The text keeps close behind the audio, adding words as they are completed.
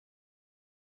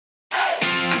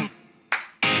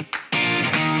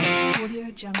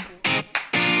Jungle.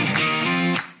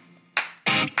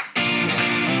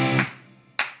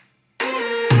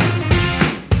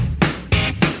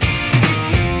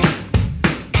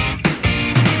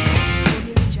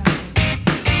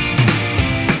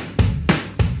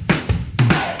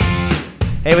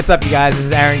 Hey, what's up, you guys? This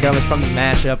is Aaron Gomez from The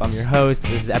Mashup. I'm your host.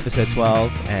 This is episode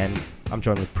 12, and I'm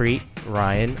joined with Preet,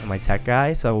 Ryan, and my tech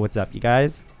guy. So what's up, you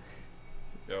guys?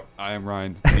 Yo, I am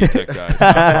Ryan, the tech guy.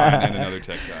 I'm Ryan and another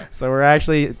tech guy. So we're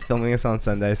actually filming this on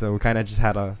Sunday, so we kind of just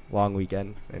had a long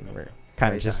weekend, and we're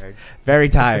kind of just very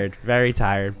tired, very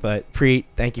tired. But Preet,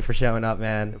 thank you for showing up,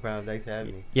 man. No problem. Thanks for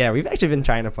having me. Yeah, we've actually been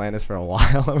trying to plan this for a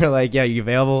while. We're like, yeah, you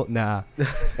available? Nah.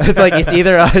 It's like it's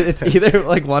either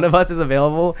like one of us is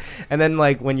available, and then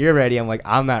like when you're ready, I'm like,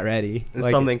 I'm not ready. And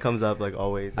like, something comes up like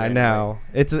always. I know.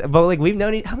 But like we've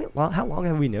known how long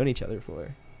have we known each other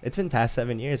for? It's been past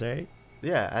 7 years, right?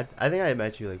 Yeah, I think I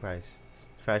met you like probably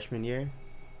freshman year.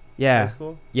 Yeah. High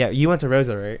school. Yeah, you went to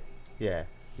Rosa, right? Yeah.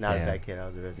 Not Damn. a bad kid. I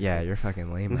was a resident. Yeah, you're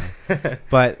fucking lame, man.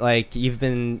 But like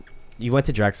you went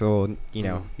to Drexel. You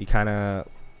know, you kind of.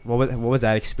 What was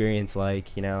that experience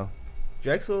like? You know.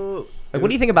 Drexel. Like, what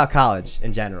do you think about college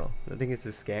in general? I think it's a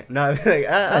scam. No, like,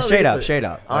 I don't straight think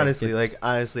up. Honestly,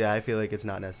 honestly, I feel like it's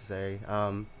not necessary.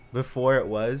 Before it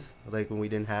was like when we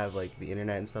didn't have like the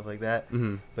internet and stuff like that.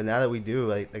 Mm-hmm. But now that we do,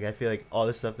 like I feel like all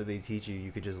the stuff that they teach you, you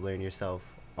could just learn yourself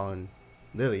on.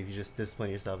 Literally, if you just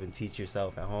discipline yourself and teach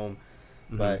yourself at home.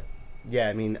 Mm-hmm. But yeah,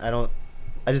 I mean, I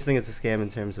just think it's a scam in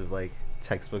terms of like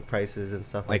textbook prices and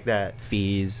stuff like that.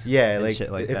 Fees. Yeah, and like shit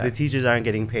like if that. the teachers aren't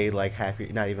getting paid like half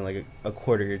your, not even like a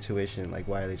quarter your tuition, like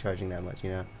why are they charging that much? You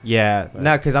know? Yeah. But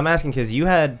No, because I'm asking because you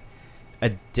had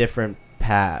a different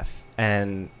path,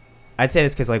 and I'd say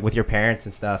this because like with your parents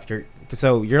and stuff,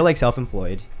 you're like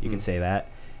self-employed. You can say that,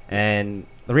 and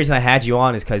the reason I had you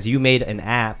on is because you made an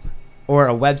app or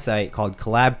a website called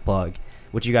Collab Plug,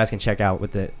 which you guys can check out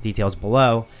with the details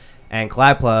below. And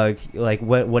Collab Plug, like,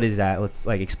 what is that? Let's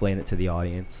like explain it to the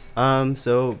audience.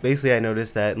 So basically, I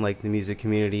noticed that in like the music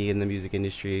community and the music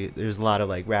industry, there's a lot of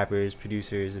like rappers,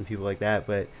 producers, and people like that,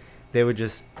 but they would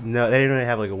just they didn't really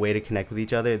have like a way to connect with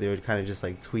each other. They would kind of just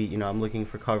like tweet, you know, I'm looking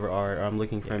for cover art, or I'm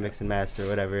looking for a mix and master, or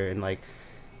whatever, and like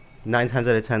 9 times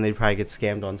out of 10 they'd probably get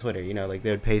scammed on Twitter. You know, like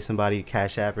they would pay somebody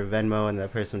Cash App or Venmo, and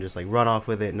that person would just like run off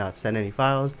with it, not send any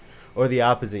files. Or the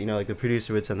opposite, you know, like the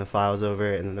producer would send the files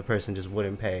over, and then the person just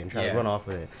wouldn't pay and try to run off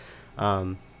with it.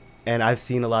 And I've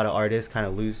seen a lot of artists kind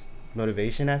of lose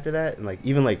motivation after that, and like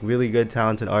even like really good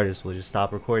talented artists will just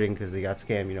stop recording because they got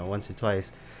scammed, you know, once or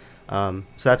twice. So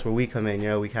that's where we come in. You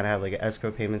know, we kind of have like an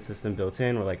escrow payment system built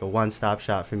in. We're like a one-stop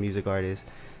shop for music artists.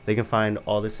 They can find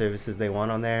all the services they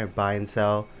want on there, buy and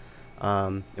sell.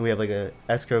 And we have like a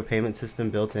escrow payment system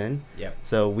built in. Yep.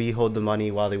 So we hold the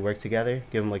money while they work together,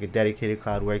 give them like a dedicated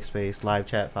cloud workspace, live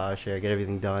chat, file share, get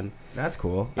everything done. That's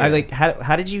cool. Yeah. I like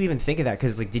how did you even think of that?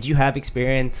 Because like, did you have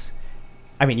experience?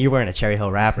 I mean, you weren't a Cherry Hill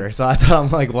rapper, so that's what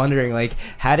I'm like wondering. Like,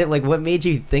 what made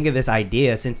you think of this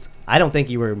idea? Since I don't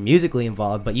think you were musically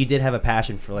involved, but you did have a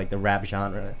passion for like the rap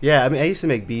genre. Yeah, I mean, I used to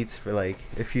make beats for like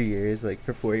a few years, like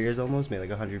for 4 years almost, made like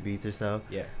 100 beats or so.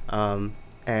 Yeah.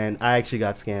 And I actually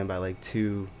got scammed by like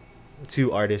two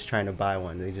artists trying to buy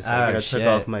one. They just took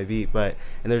off my beat, and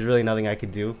there's really nothing I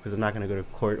could do because I'm not gonna go to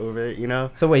court over it, you know.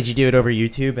 So wait, did you do it over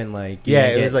YouTube and like?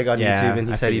 It was like on YouTube, and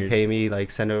he said figured. he'd pay me, like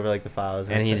send over like the files,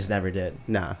 and he just never did.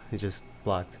 Nah, he just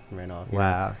blocked and ran off.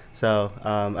 Wow. Know? So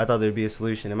I thought there'd be a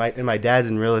solution. And my dad's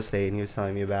in real estate, and he was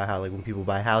telling me about how like when people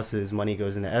buy houses, money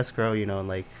goes into escrow, you know, and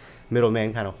like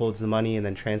middleman kind of holds the money and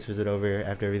then transfers it over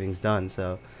after everything's done.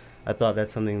 So I thought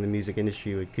that's something the music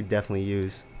industry could definitely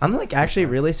use. I'm like actually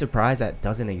really surprised that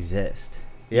doesn't exist.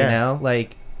 Yeah. You know,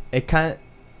 like it's kind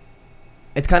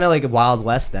of like a Wild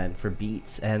West then for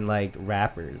beats and like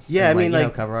rappers. Yeah, and, I mean, you know,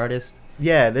 like cover artists.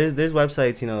 Yeah, there's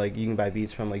websites, you know, like you can buy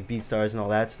beats from like BeatStars and all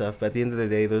that stuff. But at the end of the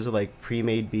day, those are like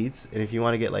pre-made beats, and if you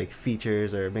want to get like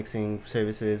features or mixing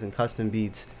services and custom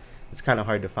beats, it's kind of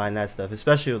hard to find that stuff,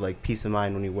 especially with like peace of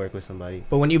mind when you work with somebody.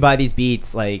 But when you buy these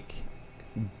beats, like,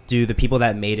 do the people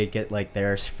that made it get like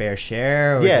their fair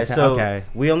share? Or Yeah, okay.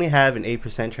 We only have an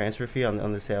 8% transfer fee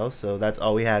on the sales, so that's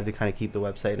all we have to kind of keep the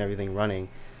website and everything running.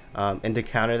 And to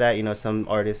counter that, you know, some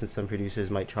artists and some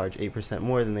producers might charge 8%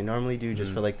 more than they normally do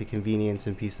just for like the convenience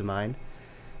and peace of mind.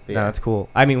 But, No, that's cool.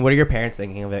 I mean, what are your parents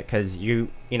thinking of it? Because you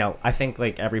know, I think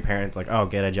like every parent's like, oh,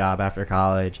 get a job after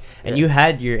college. And you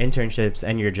had your internships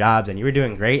and your jobs and you were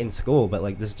doing great in school, but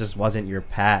like this just wasn't your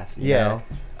path. You know?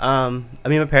 I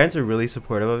mean, my parents are really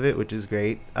supportive of it, which is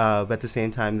great. But at the same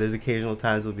time, there's occasional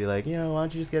times we'll be like, you know, why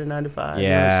don't you just get a 9 to 5? Yeah. You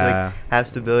know, just like have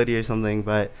stability or something.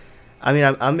 But I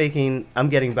mean, I'm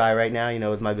getting by right now, you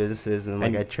know, with my businesses, and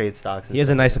like I trade stocks. And he has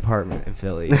a stuff nice like that. apartment in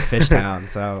Philly, Fishtown.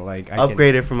 So like, I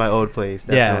upgraded from my old place,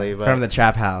 definitely. Yeah, but from the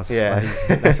trap house. Yeah,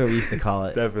 like, that's what we used to call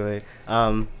it. Definitely.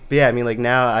 But yeah, I mean, like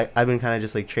now I've been kind of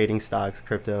just like trading stocks,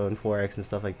 crypto, and forex and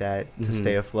stuff like that to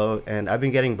stay afloat, and I've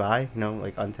been getting by, you know,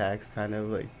 like untaxed, kind of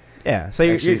like. Yeah. So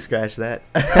you're scratch that.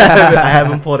 I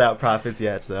haven't pulled out profits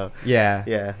yet, so.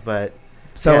 Yeah, but.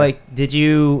 So yeah. like,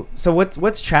 so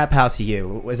what's Trap House to you?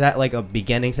 Was that like a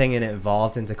beginning thing and it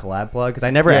evolved into Collab Plug? Because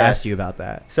I never asked you about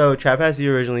that. So Trap House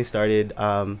U originally started,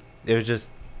 it was just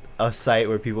a site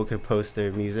where people could post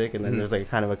their music, and then there was like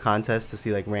kind of a contest to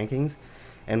see like rankings,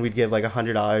 and we'd give like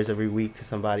 $100 every week to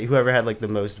somebody, whoever had like the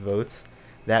most votes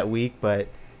that week. But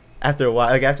after a while,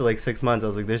 like after like 6 months, I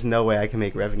was like, there's no way I can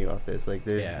make revenue off this. Like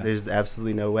there's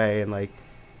absolutely no way. And like,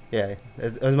 yeah,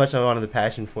 as much as I wanted the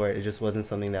passion for it, it just wasn't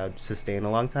something that would sustain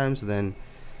a long time. So then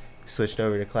switched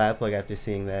over to Collab Plug after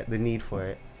seeing that the need for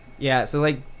it. Yeah. So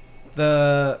like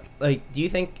do you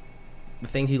think the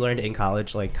things you learned in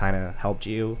college like kind of helped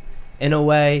you in a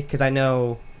way? Because I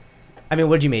mean,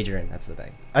 what did you major in? That's the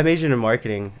thing. I majored in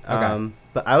marketing. Okay.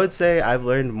 But I would say I've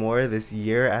learned more this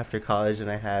year after college than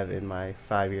I have in my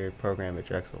 5-year program at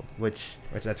Drexel, which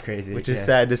that's crazy. Which is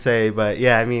sad to say, but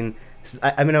yeah, I mean,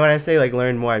 when I say like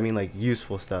learn more, I mean like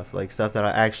useful stuff, like stuff that I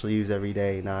actually use every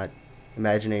day, not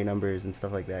imaginary numbers and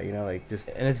stuff like that. You know, like just.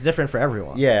 And it's different for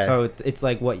everyone. Yeah. So it's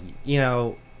like what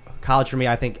college for me.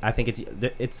 I think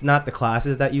it's not the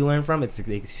classes that you learn from; it's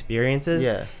the experiences.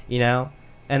 Yeah. You know,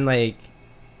 and like.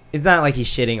 It's not like he's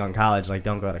shitting on college, like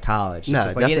don't go to college. No,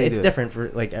 just like it's different for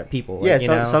like people. Yeah,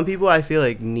 like, some people I feel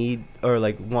like need or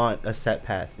like want a set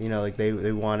path. You know, like they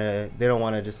don't want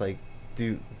to just like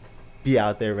be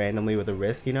out there randomly with a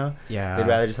risk. You know. Yeah. They'd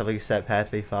rather just have like a set path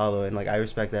they follow, and like I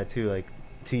respect that too. Like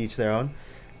to each their own,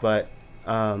 but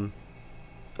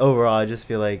overall, I just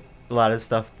feel like a lot of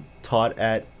stuff taught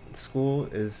at school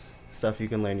is stuff you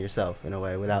can learn yourself in a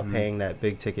way without paying that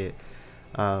big ticket.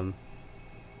 But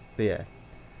yeah.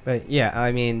 But yeah,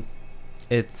 I mean,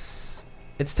 it's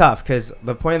tough because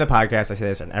the point of the podcast, I say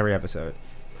this in every episode,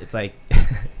 it's like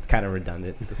it's kind of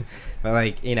redundant, but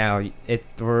like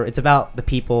it's about the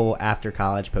people after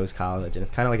college, post college, and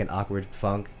it's kind of like an awkward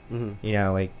funk. You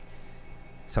know, like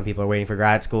some people are waiting for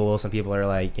grad school, some people are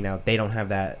like, you know, they don't have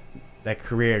that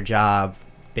career job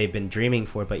they've been dreaming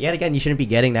for, but yet again, you shouldn't be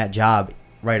getting that job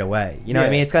right away. You know what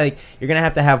I mean? It's like you're gonna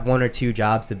have to have 1 or 2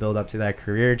 jobs to build up to that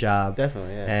career job.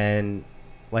 Definitely, yeah. And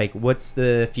like, what's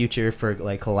the future for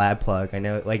like Collab Plug? I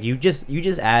know like you just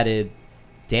added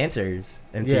dancers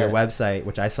into your website,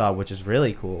 which I saw, which is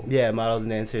really cool. Yeah, models and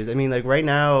dancers. I mean, like right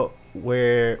now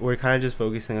we're kind of just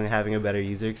focusing on having a better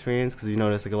user experience, because we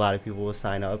notice like a lot of people will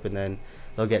sign up and then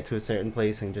they'll get to a certain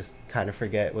place and just kind of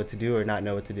forget what to do or not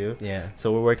know what to do. Yeah.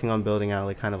 So we're working on building out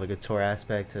like kind of like a tour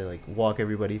aspect to like walk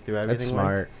everybody through everything. That's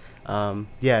smart.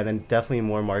 Yeah, and then definitely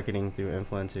more marketing through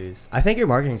influencers. I think your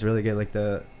marketing's really good. Like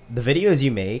the videos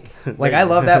you make, like I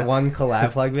love that one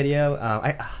Collab Plug video.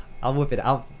 I'll whip it.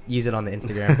 I'll use it on the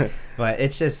Instagram. But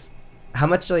it's just, how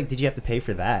much like did you have to pay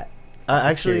for that?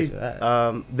 Actually,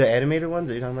 the animated ones,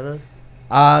 are you talking about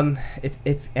those?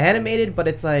 It's animated, but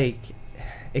it's like,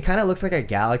 it kind of looks like a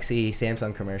Galaxy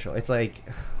Samsung commercial. It's like,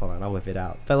 hold on, I'll whip it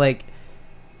out. But like,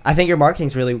 I think your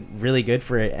marketing's really, really good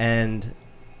for it, and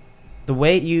the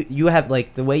way you have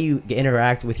like the way you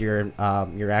interact with your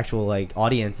actual like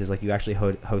audience is like you actually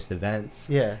host events.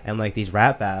 Yeah. And like these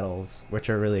rap battles, which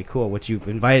are really cool, which you've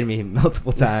invited me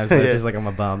multiple times, but it's just like I'm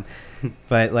a bum.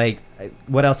 But like,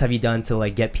 what else have you done to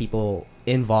like get people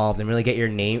involved and really get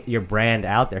your brand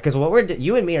out there? Because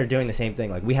you and me are doing the same thing.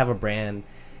 Like we have a brand,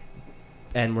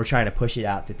 and we're trying to push it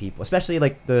out to people, especially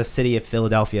like the city of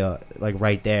Philadelphia, like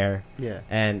right there. Yeah.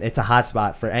 And it's a hot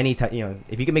spot for any type, you know,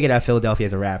 if you can make it out of Philadelphia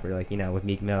as a rapper, like, you know, with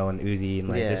Meek Mill and Uzi, and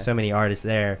like there's so many artists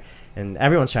there, and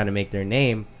everyone's trying to make their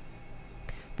name.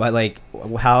 But like,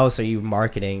 how else are you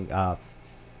marketing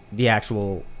the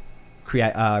actual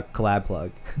Collab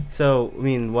Plug? So, I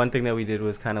mean, one thing that we did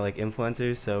was kind of like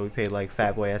influencers. So we paid like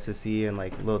Fatboy SSE and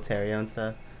like Lil Terry and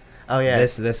stuff. Oh yeah,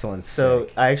 this one's so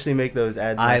sick. I actually make those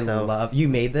ads myself. You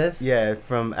made this? Yeah,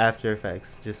 from After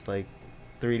Effects. Just like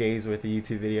 3 days worth of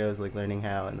YouTube videos, like learning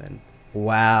how, and then.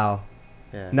 Wow.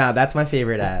 Yeah. Nah, that's my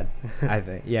favorite ad. I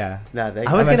think. Yeah.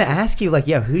 I was gonna ask you like,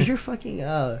 who's your fucking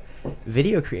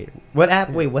video creator? What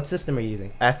app? Wait, what system are you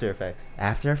using? After Effects.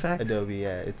 After Effects. Adobe,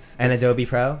 yeah. It's Adobe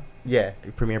Pro. Yeah.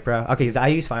 Premiere Pro. Okay, because I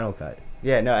use Final Cut.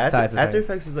 Yeah, no. After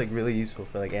Effects is like really useful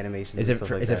for like animation. Is it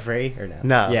free or no?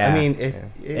 No. Yeah. I mean,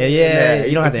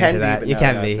 you don't have to answer that. You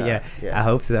can be. Yeah. I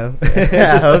hope so.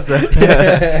 I hope so.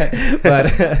 But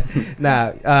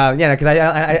because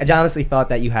I honestly thought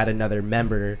that you had another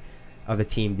member of the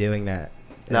team doing that.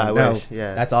 No, I wish.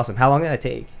 Yeah. That's awesome. How long did that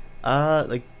take?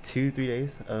 Like 2-3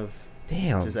 days of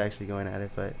Damn. just actually going at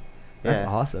it, but That's yeah.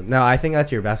 awesome. No, I think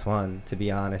that's your best one, to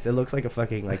be honest. It looks like a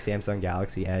fucking like Samsung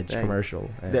Galaxy Edge commercial.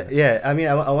 Yeah, I mean,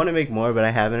 I want to make more, but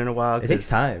I haven't in a while. It takes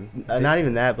time. Not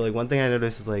even that, but like one thing I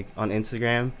noticed is like on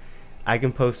Instagram, I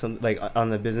can post some like on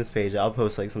the business page. I'll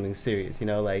post like something serious,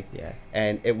 like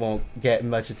and it won't get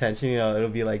much attention. It'll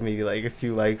be like maybe like a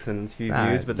few likes and a few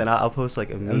views, but then I'll post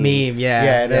like a meme.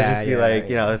 Yeah, and it'll just be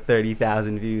like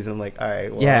 30,000 views. And I'm like, all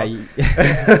right, well, yeah,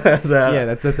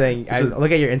 that's the thing. I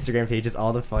look at your Instagram page; it's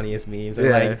all the funniest memes. Or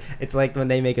like it's like when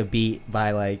they make a beat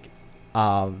by like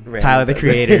Tyler the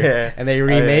Creator and they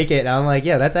remake it, and I'm like,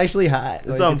 yeah, that's actually hot.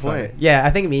 It's on point. Funny. Yeah,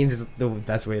 I think memes is the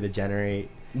best way to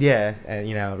generate. Yeah, and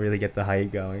really get the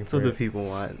hype going. That's what the people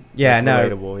want. Yeah, like, no,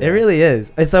 relatable, it really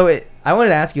is. And so I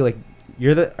wanted to ask you, like,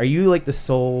 are you like the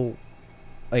sole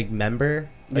like member,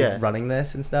 like, running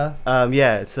this and stuff?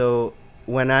 Yeah. So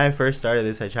when I first started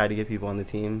this, I tried to get people on the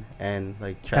team and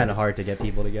like. It's kind of hard to get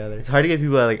people together. It's hard to get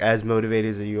people like as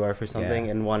motivated as you are for something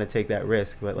and want to take that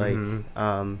risk, but like,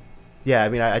 yeah. I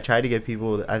mean, I tried to get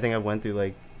people. I think I went through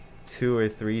like 2 or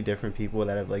 3 different people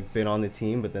that have like been on the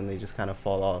team, but then they just kind of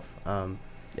fall off.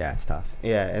 Yeah, it's tough.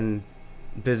 Yeah, and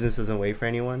business doesn't wait for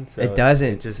anyone. So it doesn't.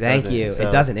 It just Thank doesn't. you. So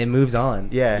it doesn't. It moves on.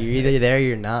 Yeah. You're either there or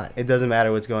you're not. It doesn't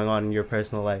matter what's going on in your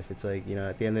personal life. It's like,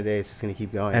 at the end of the day, it's just going to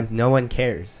keep going. And no one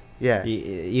cares. Yeah.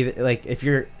 Either, like, if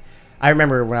you're... I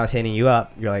remember when I was hitting you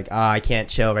up, you're like, I can't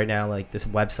chill right now. Like, this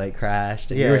website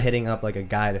crashed. And you were hitting up, like, a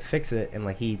guy to fix it. And,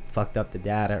 like, he fucked up the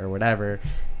data or whatever.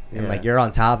 And, like, you're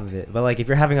on top of it. But, like, if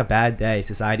you're having a bad day,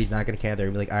 society's not going to care.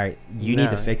 They're going to be like, all right, you need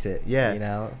to fix it.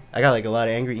 Yeah. I got, like, a lot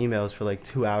of angry emails for, like,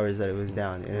 2 hours that it was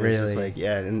down. And really? It was just, like,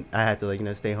 and I had to, like,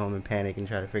 stay home and panic and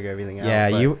try to figure everything out.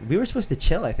 Yeah, we were supposed to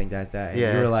chill, I think, that day.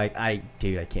 Yeah. You were like,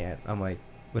 dude, I can't. I'm like,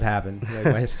 what happened?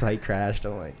 Like, my site crashed.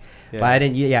 I'm like... But I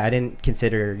didn't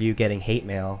consider you getting hate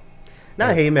mail.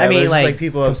 Not hate mail. I mean, like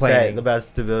people complaining. upset about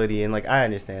stability, and like I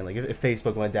understand, like if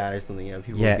Facebook went down or something,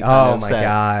 people. Yeah. Would be kind of my upset.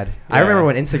 God. Yeah. I remember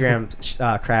when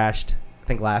Instagram crashed. I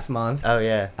think last month. Oh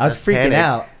yeah. I was freaking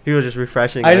out. People were just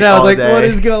refreshing. I know. I was like, day. what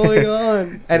is going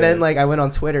on? And then like I went on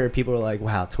Twitter. People were like,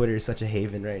 wow, Twitter is such a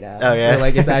haven right now. Oh yeah.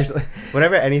 Like it's actually.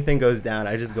 Whenever anything goes down,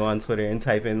 I just go on Twitter and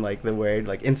type in like the word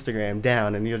like Instagram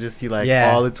down, and you'll just see like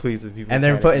all the tweets of people. And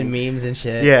they're putting memes and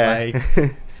shit. Yeah.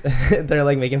 Like, they're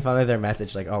like making fun of their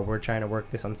message, like, oh, we're trying to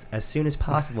work this on as soon as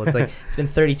possible. It's like it's been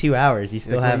 32 hours. You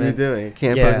still haven't. What are you doing?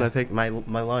 Can't post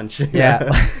my lunch. Yeah.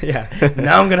 Yeah.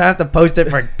 Now I'm gonna have to post it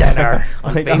for dinner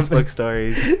on Facebook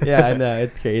stories. Yeah, I know,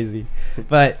 it's crazy.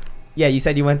 But yeah, you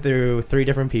said you went through 3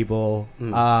 different people.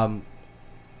 I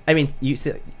mean, you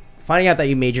said finding out that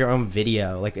you made your own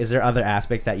video. Like, is there other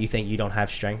aspects that you think you don't have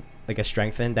strength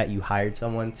in that you hired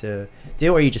someone to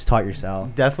do, or you just taught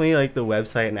yourself? Definitely like the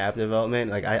website and app development.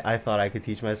 Like I thought I could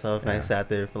teach myself, and I sat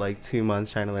there for like 2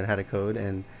 months trying to learn how to code,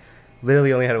 and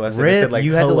literally only had a website that said like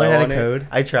you had to learn how to code?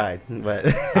 I tried, but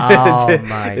it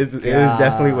was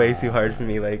definitely way too hard for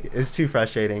me. Like it's too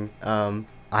frustrating.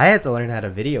 I had to learn how to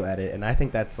video edit, and I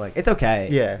think that's like, it's okay.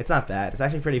 Yeah. It's not bad. It's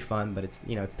actually pretty fun, but it's,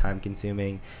 it's time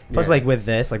consuming. Plus like with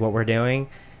this, like what we're doing,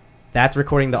 that's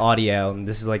recording the audio, and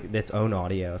this is like its own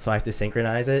audio. So I have to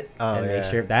synchronize it and make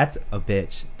sure. That's a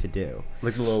bitch to do.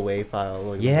 Like the little WAV file.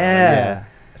 Like yeah.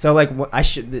 So like what I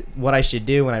should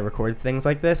do when I record things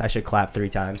like this, I should clap 3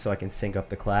 times so I can sync up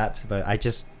the claps, but I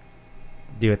just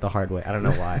do it the hard way. I don't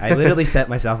know why. I literally set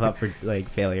myself up for like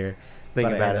failure. Think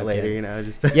about it later,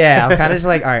 just yeah, I'm kind of just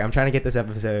like, all right, I'm trying to get this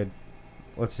episode.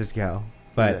 Let's just go.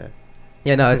 But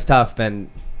yeah, no, it's tough, and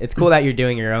it's cool that you're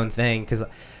doing your own thing. Because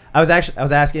I was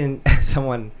asking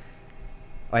someone,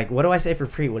 like, what do I say for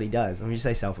Preet? What he does? Let me just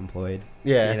say self-employed.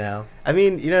 Yeah. I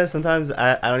mean, sometimes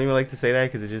I don't even like to say that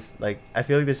because it's just like I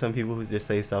feel like there's some people who just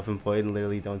say self-employed and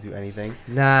literally don't do anything.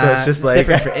 Nah, so it's just like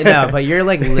different no, but you're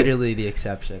like literally the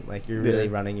exception. Like you're really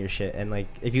running your shit, and like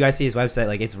if you guys see his website,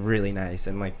 like it's really nice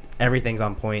and like everything's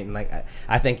on point, and like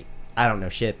I think. I don't know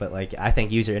shit, but like I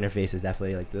think user interface is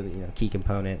definitely like the key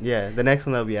component. Yeah, the next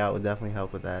one that'll be out would definitely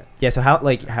help with that. Yeah, so how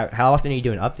often are you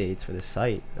doing updates for this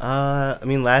site? I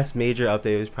mean, last major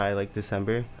update was probably like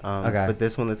December. Okay. But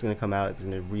this one that's gonna come out is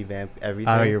gonna revamp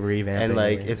everything. Oh, you're revamping. And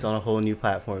like it's on a whole new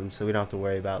platform, so we don't have to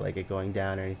worry about like it going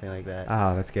down or anything like that.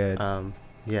 Oh, that's good.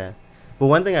 Yeah. But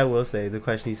one thing I will say, the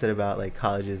question you said about like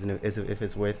colleges and if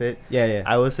it's worth it. Yeah.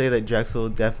 I will say that Drexel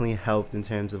definitely helped in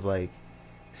terms of like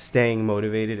staying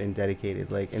motivated and dedicated,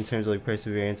 like in terms of like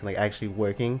perseverance and like actually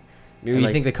working, You And,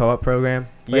 like, think the co-op program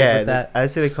played yeah, with that?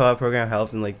 I'd say the co-op program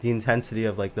helped, and like the intensity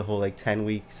of like the whole like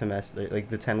 10-week semester, like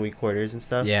the 10-week quarters and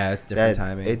stuff. Yeah, it's different that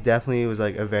timing. It definitely was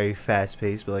like a very fast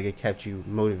pace, but like it kept you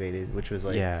motivated, which was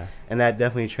like, yeah. and that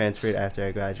definitely transferred after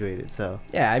I graduated. So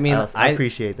Yeah, I mean, I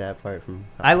appreciate that part from college.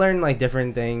 I learned like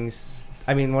different things.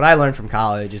 I mean, what I learned from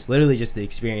college is literally just the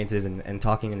experiences and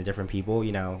talking to different people,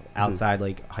 you know, outside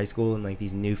like high school and like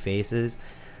these new faces.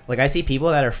 Like, I see people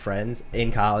that are friends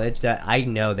in college that I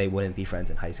know they wouldn't be friends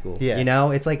in high school. Yeah. You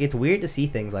know, it's like, it's weird to see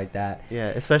things like that. Yeah,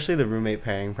 especially the roommate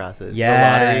pairing process.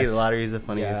 Yes. The lottery is the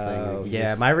funniest thing.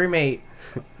 Yeah, my roommate,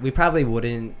 we probably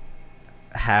wouldn't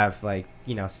have like,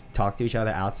 you know, talk to each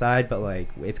other outside, but like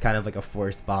it's kind of like a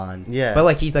forced bond. Yeah. But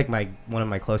like he's like one of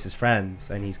my closest friends,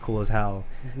 and he's cool as hell.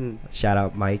 Mhm. Shout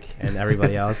out Mike and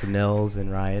everybody else, and Nils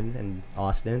and Ryan and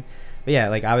Austin. But yeah,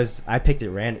 like I picked it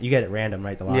random. You get it random,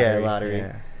 right? The lottery. Yeah, lottery.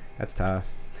 Yeah, that's tough.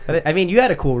 But I mean, you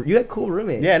had cool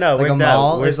roommates. Yeah, no, like we're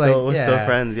Amal still is still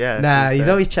friends. Yeah. Nah, to this he's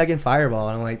day. always checking Fireball,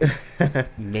 and I'm like,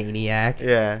 maniac.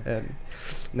 Yeah. And,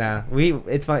 nah,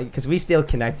 it's funny because we still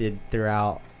connected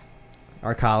throughout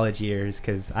our college years,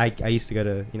 because I used to go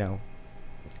to, you know,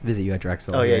 visit you at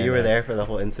Drexel. Oh yeah, you were there for the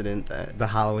whole incident. The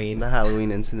Halloween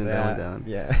Incident that went down.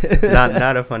 Yeah.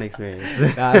 Not a fun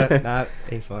experience. not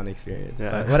a fun experience.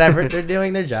 Yeah. But whatever, they're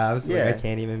doing their jobs. Like, Yeah. I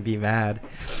can't even be mad.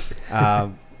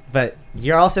 But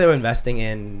you're also investing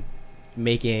in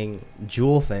making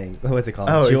jewel thing. What's it called?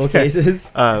 Oh, Jewel yeah.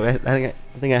 cases. I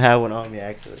think I have one on me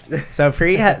actually. So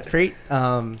Preet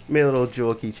made little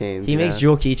jewel keychains. he makes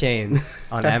jewel keychains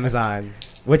on Amazon,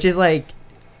 which is like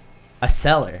a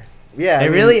seller. Yeah, It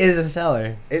really is a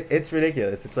seller. It's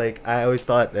ridiculous. It's like I always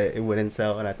thought that it wouldn't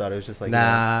sell, and I thought it was just like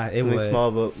Nah, it something would.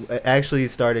 small. But it actually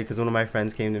started because one of my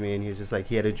friends came to me and he was just like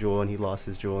he had a jewel and he lost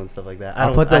his jewel and stuff like that.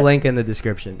 I'll put the link in the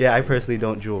description. Yeah, I personally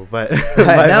don't jewel, but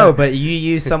No, but you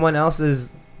use someone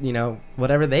else's, you know,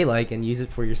 whatever they like and use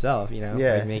it for yourself. You know,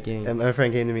 yeah. like making. And my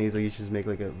friend came to me. He's like, you should just make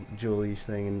like a jewel-ish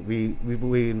thing, and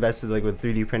we invested like with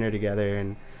 3D printer together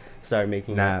and started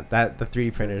making. Nah, the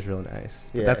 3D printer is real nice.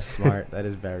 But Yeah. that's smart. That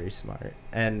is very smart,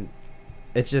 and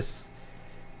it's just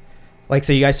like,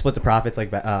 so you guys split the profits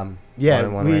like Yeah,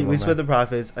 one we split the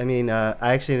profits. I mean, I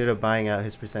actually ended up buying out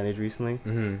his percentage recently,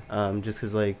 Mm-hmm. just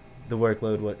because like the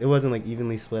workload it wasn't like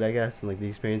evenly split, I guess, and like the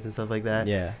experience and stuff like that.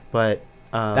 Yeah, But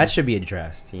that should be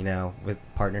addressed, you know, with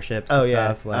partnerships. Oh and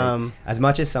yeah. stuff. Like, as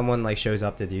much as someone like shows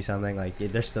up to do something, like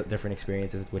there's still different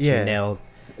experiences which Yeah. you nailed.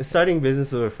 Starting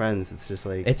business with friends, it's just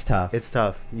like It's tough. it's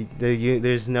tough.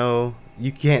 There's no,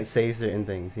 you can't say certain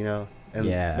things, you know, and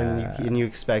Yeah. and you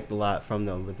expect a lot from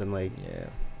them, but then like Yeah.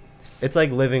 it's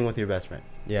like living with your best friend.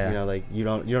 Yeah. You know, like you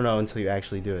don't know until you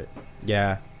actually do it.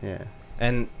 Yeah. Yeah.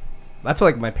 And that's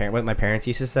what like what my parents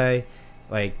used to say.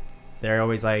 Like, they're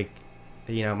always like,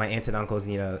 you know, my aunts and uncles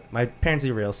my parents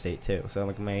do real estate too, so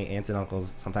like my aunts and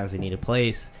uncles sometimes they need a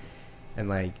place, and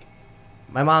like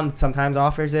my mom sometimes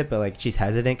offers it, but like she's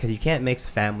hesitant because you can't mix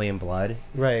family and blood.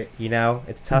 Right. You know,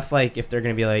 it's tough. Like, if they're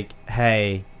gonna be like,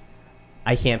 hey,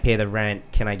 I can't pay the rent,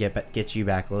 can I get you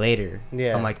back later?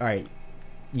 Yeah. I'm like, all right,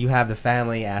 you have the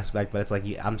family aspect, but it's like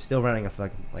I'm still running a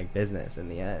fucking like business in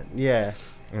the end. Yeah.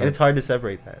 You And it's hard to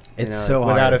separate that. It's so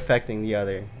without hard. affecting the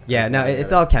other. Yeah, no, the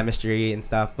it's other. all chemistry and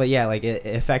stuff, but yeah, like it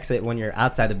affects it when you're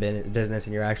outside the business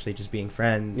and you're actually just being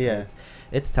friends. Yeah.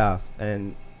 It's tough,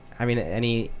 and I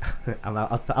mean,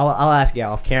 I'll ask you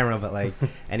off camera, but like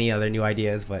any other new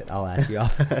ideas, but I'll ask you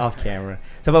off camera.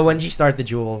 So, but when did you start the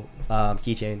Jewel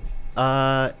keychain?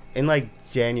 In like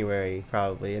January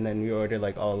probably, and then we ordered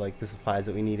like all like the supplies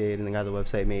that we needed, and then got the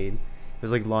website made. It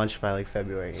was like launched by like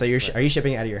February. So are you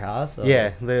shipping it out of your house? Or?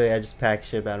 Yeah, literally, I just pack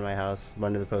ship out of my house,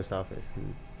 run to the post office.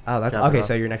 And Oh, that's drop it okay. off.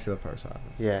 So you're next to the post office.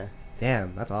 Yeah,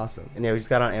 Damn, that's awesome. and yeah, we just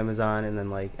got on Amazon and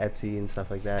then like Etsy and stuff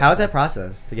like that. How is So- that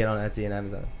process to get on Etsy and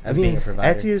Amazon as I mean, being a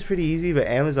provider? Etsy is pretty easy, but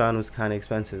Amazon was kind of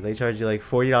expensive. They charge you like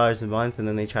 $40 a month, and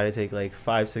then they try to take like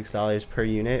 $5-6 per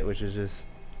unit, which is just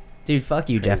Dude, fuck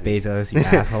you, Jeff Crazy. Bezos, you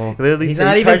asshole. Literally, He's they're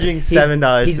not even charging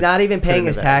 $7. He's not even to put it paying in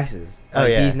his the bag. taxes. Oh,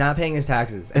 Like, yeah. he's not paying his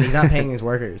taxes, and he's not paying his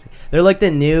workers. They're like the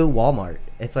new Walmart.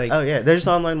 It's like, Oh yeah, they're just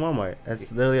online Walmart.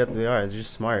 That's literally what they are. They're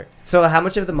just smart. so how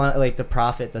much of the money, like the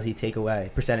profit, does he take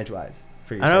away percentage wise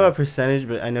for your I don't know about sales? percentage,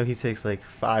 but I know he takes like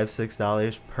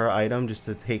 $5-6 per item just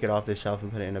to take it off the shelf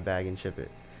and put it in a bag and ship it,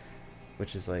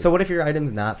 which is like. So what if your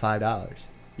item's not $5?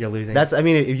 You're losing. That's, I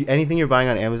mean, anything you're buying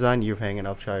on Amazon, you're paying an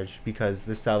upcharge because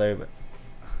the seller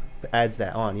adds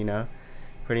that on, you know,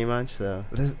 pretty much. So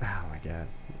Oh my god.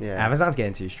 yeah, Amazon's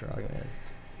getting too strong,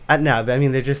 man. no, but I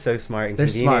mean they're just so smart and They're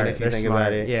convenient smart. if you They're think smart.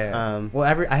 about it. Yeah. Well,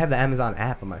 I have the Amazon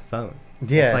app on my phone.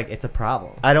 Yeah. It's like it's a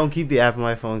problem. I don't keep the app on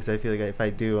my phone because I feel like if I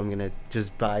do, I'm gonna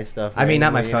just buy stuff. I mean,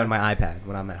 not my randomly, phone, you know? my iPad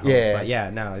when I'm at home. Yeah. But yeah,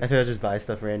 no. It's, I feel I'll just buy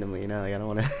stuff randomly. You know, like I don't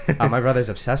want to. my brother's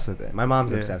obsessed with it. My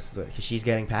mom's Yeah. obsessed with it because she's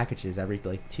getting packages every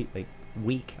like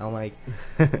week. I'm like,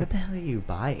 what the hell are you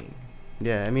buying?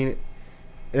 Yeah, I mean,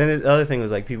 and then the other thing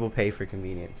was like people pay for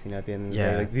convenience. You know, at the end of the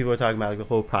Yeah. day, like people are talking about like the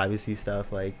whole privacy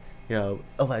stuff, like you know,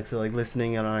 Alexa like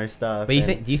listening on our stuff. But you and-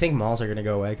 think? Do you think malls are gonna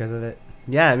go away because of it?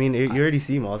 Yeah, I mean, you already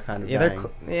see malls kind of. Yeah, dying.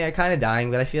 they're kind of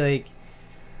dying. But I feel like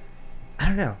I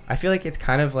don't know. I feel like it's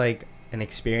kind of like an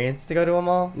experience to go to a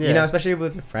mall. You Yeah. know, especially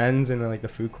with your friends and like the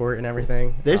food court and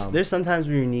everything. There's sometimes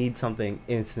where you need something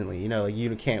instantly. You know, like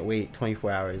you can't wait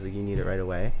 24 hours. Like you need it right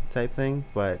away, type thing.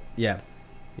 But yeah.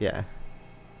 yeah,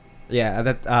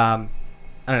 That I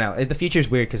don't know. The future's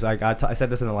weird because I said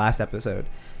this in the last episode.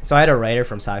 So I had a writer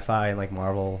from Sci-Fi and like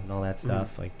Marvel and all that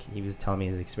stuff. Like he was telling me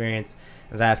his experience.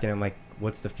 I was asking him like,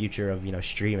 what's the future of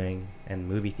streaming and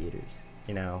movie theaters?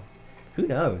 Who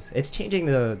knows? It's changing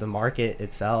the market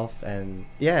itself, and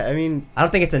yeah. I mean, I don't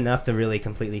think it's enough to really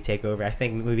completely take over. I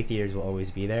think movie theaters will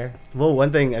always be there. well, one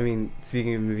thing. I mean,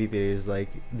 speaking of movie theaters, like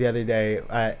the other day,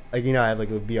 I have like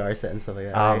a VR set and stuff like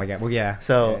that. Oh right? my god! Well, yeah.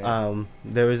 So Yeah.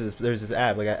 there was this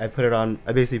app. Like I put it on.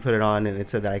 I basically put it on, and it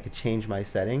said that I could change my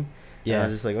setting. Yeah. And I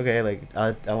was just like, okay, like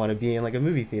I want to be in like a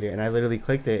movie theater, and I literally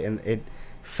clicked it, and it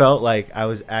felt like I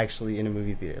was actually in a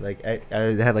movie theater. Like I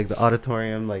had like the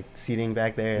auditorium like seating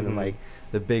back there, and then like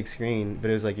the big screen, but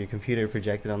it was like your computer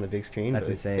projected on the big screen. That's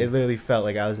but insane. It literally felt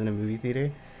like I was in a movie theater,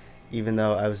 even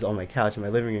though I was on my couch in my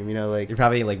living room. Like You're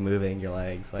probably like moving your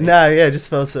legs. Like, nah, yeah, it just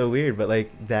felt so weird. But like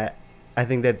that, I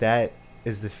think that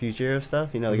is the future of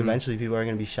stuff. Like Mhm. eventually people are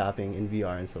gonna be shopping in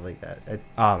VR and stuff like that.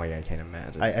 Oh my god! I can't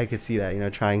imagine. I could see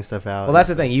that. Trying stuff out. Well, that's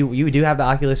the thing. You do have the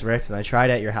Oculus Rift, and I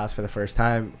tried it at your house for the first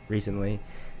time recently.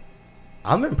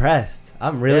 I'm impressed.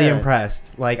 I'm really Yeah.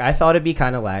 impressed. Like I thought it'd be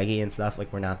kind of laggy and stuff.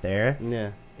 Like we're not there. Yeah.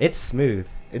 It's smooth.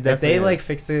 It If definitely they is. like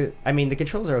fixed it, I mean the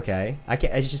controls are okay.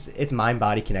 It's mind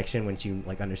body connection once you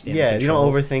like understand. Yeah, the you don't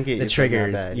controls, overthink it. the it's, like, not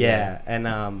triggers. bad, Yeah, and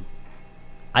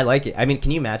I like it. I mean,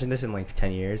 can you imagine this in like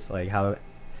 10 years? Like how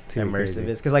It's gonna be immersive crazy. it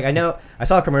is? Because like I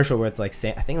saw a commercial where it's like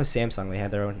I think it was Samsung. They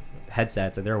had their own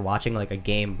headsets and they were watching like a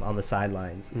game on the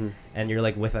sidelines, and you're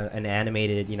like with an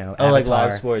animated avatar. like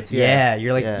live sports, yeah.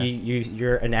 You're like Yeah.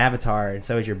 you're an avatar, and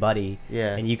so is your buddy.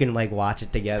 Yeah. And you can like watch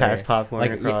it together. Pass popcorn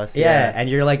like, across. Yeah, and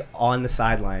you're like on the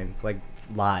sidelines, like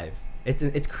live.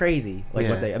 It's crazy. Like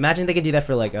what Yeah. they imagine they could do that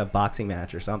for like a boxing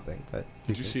match or something. But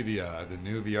Did you see the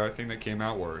new VR thing that came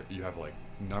out where you have like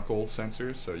knuckle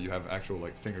sensors, so you have actual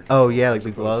like finger Oh, controls yeah, as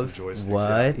like the opposed to gloves? joysticks?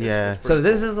 What? Yeah. it's so pretty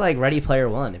this cool. is like Ready Player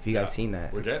One. If you guys Yeah. seen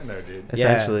that. We're getting there, dude.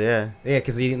 Essentially, yeah. Yeah,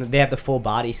 because they have the full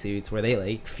body suits where they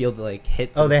like feel the like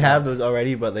hit. Oh, they have those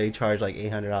already, but they charge like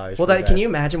 $800. Well, can you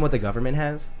imagine what the government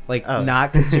has? Like Oh.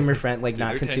 not consumer friend, like Dude, not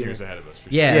they're 10 consumer. years ahead of us. For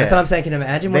Yeah, sure. that's what I'm saying. Can you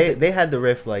imagine what? They had the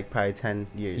Rift like probably 10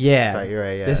 years. Yeah. Right, you're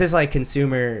right. Yeah. This is like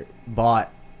consumer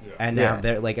bought, Yeah. and now Yeah.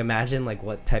 they're like imagine like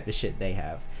what type of shit they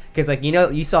have. Because like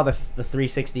you saw the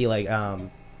 360 like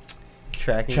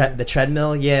tracking. the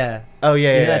treadmill. Yeah. Oh yeah,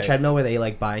 You know yeah. that treadmill where they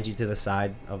like bind you to the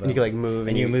side of And you can like move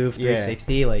and you move yeah.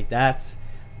 360 like that's.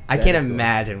 I That can't is cool.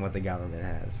 imagine what the government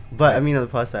has. But I mean, on the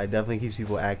plus side, definitely keeps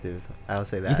people active. I'll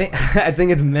say that. You think? I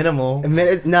think it's minimal.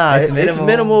 It's It's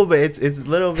minimal, but it's a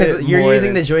little bit. Because you're more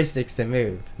using than- the joysticks to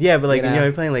move. Yeah, but like you know?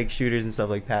 you're playing like shooters and stuff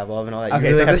like Pavlov and all that. Okay,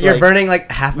 you really so have to, you're like, burning like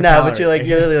half a No, calorie. but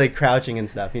you're literally like crouching and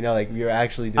stuff. Like you're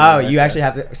actually doing. Oh, all that you stuff. actually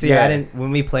have to. See, Yeah. I didn't.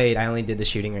 When we played, I only did the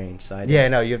shooting range. So I didn't. Yeah,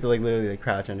 no, you have to like literally like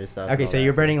crouch under stuff. and Okay, all so that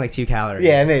you're stuff. burning like 2 calories.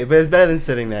 Yeah, mate, but it's better than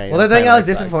sitting there. Well, the thing playing I was Xbox.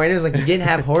 disappointed was like you didn't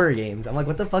have horror games. I'm like,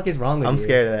 what the fuck is wrong with you? I'm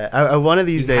scared of that. I one of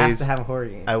these You days have to have a horror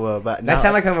game. I will, but Next no,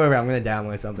 time I come over, I'm gonna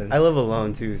download something. I live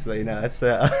alone too, so that's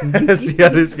the that's the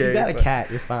other scary. You got a part. cat,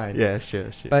 you're fine. Yeah, it's true.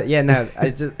 It's true. But yeah, no, I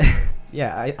just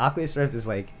Oculus Rift is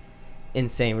like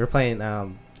insane. We were playing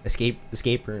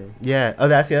escape room. yeah. Oh,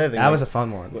 that's the other thing. That like, was a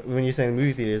fun one. when you're saying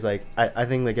movie theaters, like I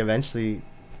think like eventually,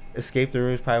 escape the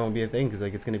rooms probably won't be a thing because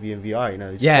like it's gonna be in VR.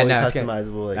 It's Yeah, fully no, it's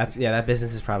customizable. Like, that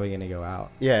business is probably gonna go out.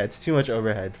 yeah, it's too much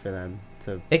overhead for them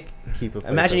to keep a.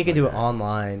 Place Imagine you up can do like it that.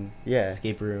 online Yeah.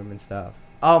 escape room and stuff.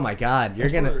 Oh my God,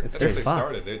 That's you're where they fucked.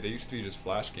 started. They used to be just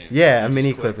flash games. Yeah, You a just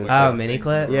mini click, clip and like, stuff. Oh, things mini in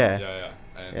clip? the room. Yeah. Yeah.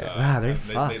 And, Yeah. Wow, they're and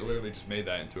fucked. They literally just made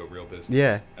that into a real business.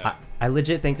 Yeah. And I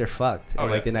legit think they're fucked Oh, in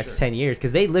yeah, like the for next sure. 10 years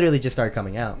because they literally just started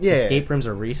coming out. Yeah. Escape rooms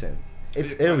are recent.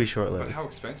 It'll be short lived. But how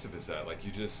expensive is that? Like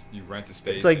you rent a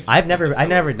space. It's like- and I've you never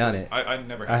fill done with- it. I've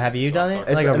never. Have you so done I'm it?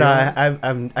 talking- Like It's, a no,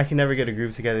 real- I can never get a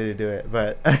group together to do it,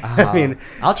 but I mean,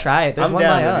 I'll try it. There's I'm one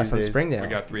down by with us these on days. Springdale. We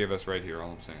got 3 of us right here.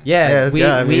 All I'm saying. Yeah, Yeah, let's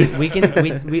go, I mean- we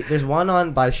can. There's one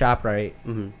on by ShopRite,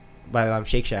 mhm. by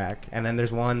Shake Shack, and then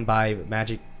there's one by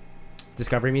Magic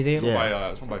Discovery Museum. Yeah.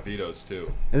 There's one by Vito's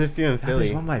too. There's a few in Oh, Philly.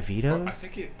 there's one by Vito's. I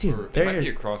think it, Dude, or it there might is-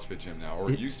 be a CrossFit gym now,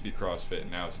 or it used to be CrossFit,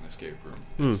 and now it's an escape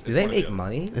room. It's Do they one or the make other.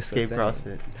 money? Escape That's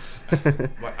the thing. CrossFit.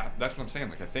 But that's what I'm saying.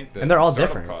 Like I think that And they're all startup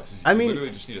different. costs is I you mean- literally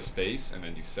just need a space, and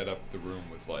then you set up the room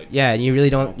with like. Yeah, and you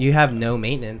really don't. You have no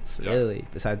maintenance Yeah. really,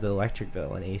 besides the electric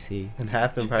bill and AC. And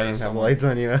half them You probably pay don't have someone- lights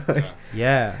on, you know. Like,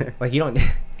 Yeah. Yeah, like you don't.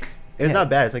 It's Yeah. not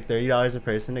bad. It's like $30 a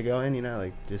person to go in, you know,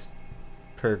 like just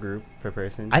per group, per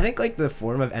person. I think like the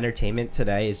form of entertainment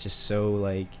today is just so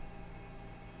like.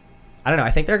 I don't know.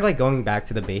 I think they're like going back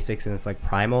to the basics and it's like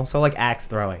primal. So like axe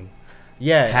throwing.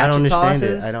 yeah, I Hatchet don't understand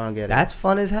tosses, it. I don't get it. That's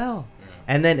fun as hell. Yeah.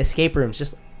 And then escape rooms,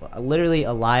 just literally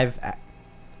a live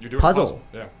You're doing puzzle.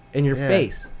 Yeah. in your Yeah.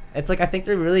 face. It's like I think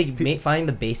they're really finding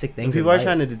the basic And things. people in are life.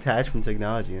 trying to detach from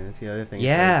technology, and that's the other thing. It's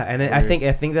Yeah, like, and I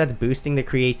we're- think that's boosting the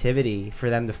creativity for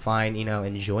them to find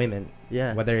enjoyment.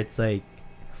 yeah, Whether it's like,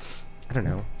 I don't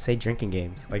know, say drinking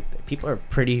games. Like people are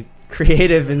pretty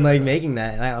creative in like making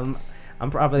that. And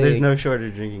I'm probably there's no shortage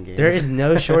of drinking games. there is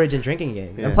no shortage in drinking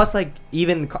games. Yeah. And plus like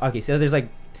okay, so there's like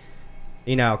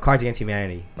Cards Against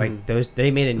Humanity. Like Mhm. they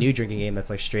made a new drinking game that's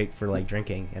like straight for like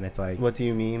drinking, and it's like What do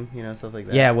you meme? You know, stuff like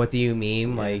that. yeah, what do you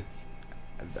meme? Yeah. Like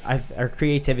our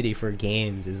creativity for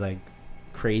games is like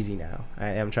crazy now.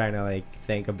 I'm trying to like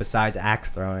think of besides axe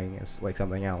throwing as like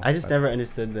something else. I just but- never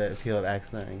understood the appeal of axe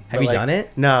throwing. Have But, you like, done it?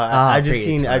 No, Ah, I've just pretty,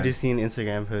 seen it's I've fun. just seen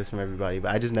Instagram posts from everybody,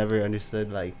 but I just never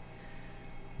understood like.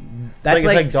 That's it's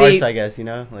like see, darts, I guess. You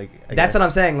know, like. that's what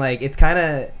I'm saying. Like it's kind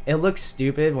of it looks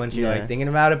stupid once you're Yeah. like thinking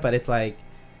about it, but it's like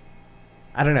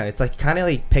I don't know. It's like kind of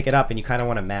like pick it up and you kind of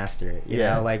want to master it. You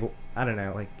Yeah. know, like I don't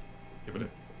know, like Yeah, but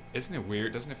isn't it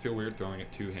weird? Doesn't it feel weird throwing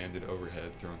it two-handed overhead,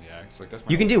 throwing the axe? Like that's.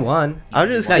 My you can whole do thing. one. I'm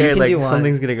just No, you scared can like do one.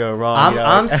 something's gonna go wrong. I'm you know,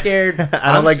 I'm like- scared. I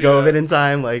I'm don't let see go of that. it in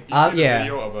time. Like. You see the yeah.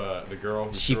 video of the girl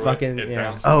who She threw fucking- it yeah.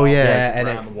 bounced Oh, off yeah. Yeah, and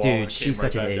around it- the wall dude, and it she's came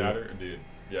such right an back at idiot. her, dude.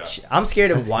 Yeah. I'm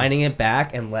scared of That's- winding it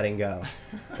back and letting go,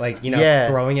 like Yeah.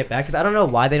 throwing it back because I don't know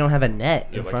why they don't have a net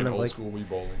Yeah, in like front in of old like. school Wii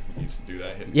bowling, we used to do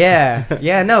that. hitting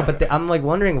Yeah, no, but I'm like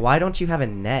wondering why don't you have a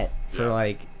net for Yeah.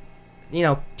 like,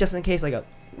 just in case like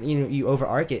you over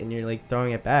arc it and you're like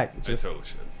throwing it back. It's They just totally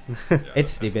should. Yeah, it's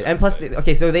that's stupid. their And plus, mistake.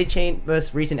 okay, so they changed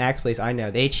this recent axe place I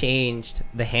know. They changed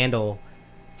the handle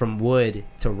from wood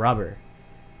to rubber,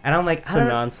 and I'm like, I So don't,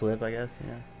 non-slip, I guess.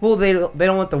 Yeah. well, they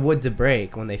don't want the wood to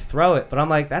break when they throw it, but I'm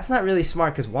like, that's not really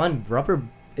smart because one, rubber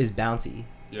is bouncy.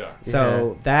 Yeah.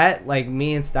 So that like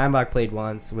me and Steinbach played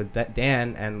once with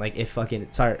Dan, and like it fucking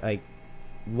started like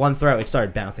one throw, it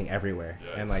started bouncing everywhere,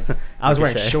 Yeah. and like I was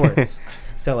wearing Ricochet. shorts,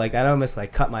 so like that almost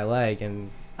like cut my leg, and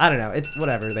I don't know, it's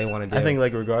whatever they want to do. I think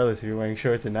like regardless if you're wearing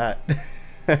shorts or not.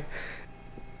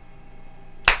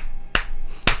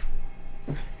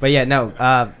 But yeah, no,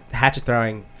 hatchet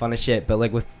throwing, fun as shit. But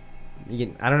like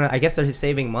I don't know. I guess they're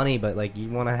saving money, but like you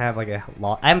want to have like a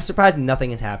lot. I'm surprised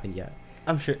nothing has happened yet.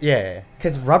 I'm sure. Yeah.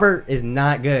 Because rubber is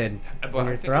not good But when I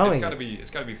you're think throwing. it's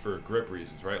gotta be for grip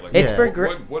reasons, right? Like It's Yeah. for what,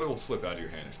 grip. what will slip out of your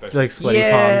hand, especially Like sweaty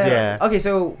palms. Yeah. Okay,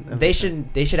 so That they makes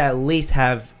should at least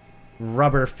have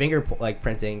rubber like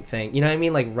printing thing. You know what I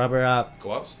mean? Like rubber up.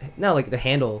 gloves. No, like the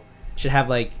handle should have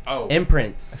like Oh,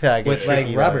 imprints I feel like with it's like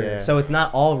tricky though, rubber, yeah. so it's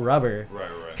not all rubber. right.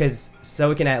 Because so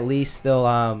we can at least still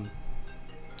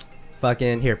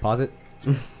fucking here pause it.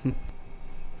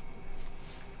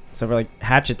 So for like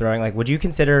hatchet throwing, like would you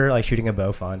consider like shooting a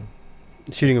bow fun?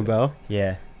 Shooting a bow.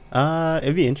 Yeah,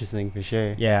 It'd be interesting for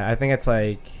sure. yeah. I think it's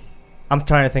like I'm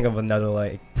trying to think of another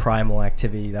like primal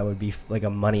activity that would be like a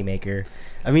money maker.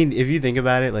 I mean, if you think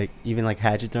about it, like even like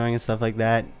hatchet throwing and stuff like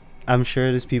that, I'm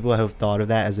sure there's people who have thought of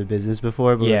that as a business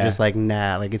before, but Yeah. we're just like,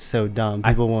 nah, like it's so dumb.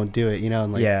 People won't do it, you know.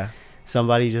 And like Yeah,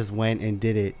 somebody just went and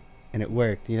did it, and it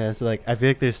worked, you know. So like I feel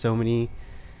like there's so many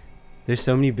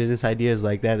business ideas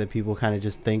like that people kind of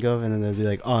just think of, and then they'll be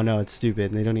like, oh no, it's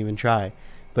stupid, and they don't even try.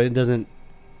 But it doesn't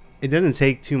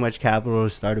take too much capital to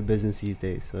start a business these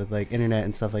days. So with like internet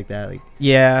and stuff like that, like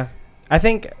yeah. I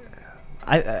think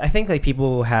like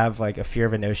people have like a fear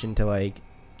of a notion to like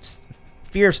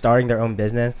fear of starting their own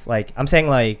business. Like I'm saying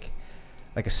like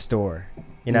a store.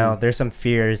 You know, there's some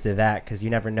fears to that because you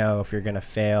never know if you're gonna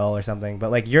fail or something.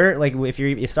 But like if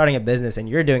you're starting a business and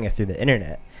you're doing it through the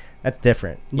internet, that's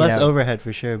different. less overhead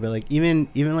for sure. But like even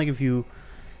like if you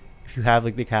have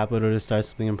like the capital to start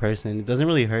something in person, it doesn't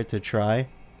really hurt to try.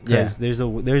 Because there's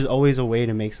always a way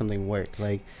to make something work.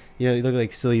 Like, you know, you look at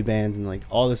like silly bands and like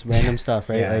all this random stuff,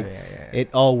 right? Yeah, like yeah. it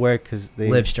all worked because they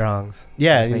Live Strongs.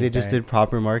 Yeah, I Just mean, they make just bang. did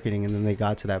proper marketing and then they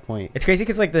got to that point. It's crazy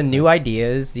because like these new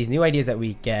ideas that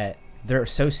we get, they're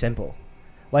so simple.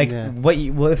 Like Yeah.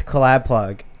 with Collab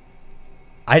Plug,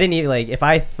 I didn't even like if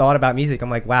I thought about music,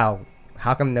 I'm like, wow,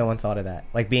 how come no one thought of that?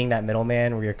 Like being that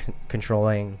middleman where you're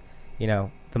controlling,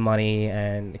 the money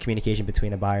and the communication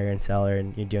between a buyer and seller,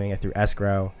 and you're doing it through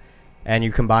escrow, and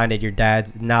you combined your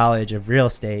dad's knowledge of real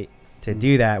estate to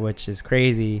do that, which is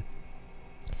crazy.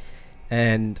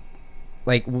 And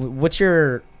like, what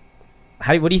do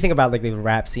you think about like the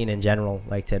rap scene in general,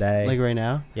 like today? Like right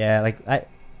now? Yeah, like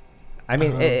I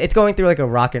mean, it's going through like a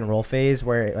rock and roll phase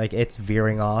where like it's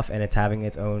veering off and it's having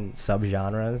its own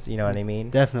subgenres. You know what I mean?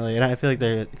 Definitely, and I feel like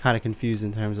they're kind of confused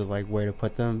in terms of like where to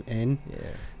put them in. Yeah.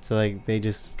 So like they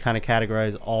just kind of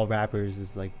categorize all rappers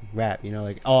as like rap.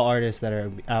 Like all artists that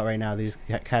are out right now, they just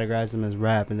categorize them as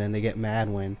rap, and then they get mad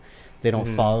when they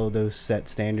don't follow those set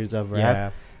standards of rap.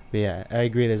 Yeah. But yeah, I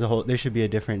agree. There should be a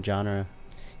different genre.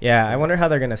 Yeah, I wonder how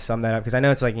they're gonna sum that up, because I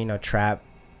know it's like trap,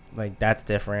 like that's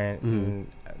different.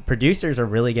 And producers are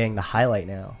really getting the highlight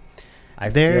now.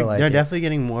 They're definitely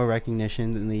getting more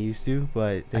recognition than they used to,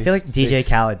 but I feel like DJ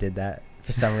Khaled did that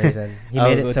for some reason. He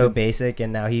made it so basic,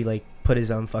 and now he like put his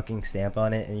own fucking stamp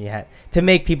on it, and you had to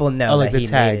make people know like that the he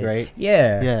tag, made it. right?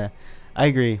 Yeah, I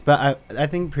agree, but I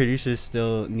think producers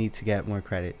still need to get more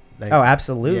credit. Like, oh,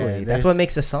 absolutely. Yeah, that's what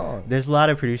makes a song. There's a lot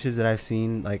of producers that I've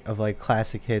seen like of like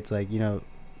classic hits, like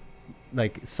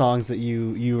like songs that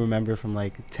you remember from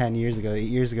like 10 years ago, 8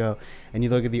 years ago, and you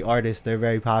look at the artist, they're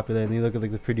very popular, and you look at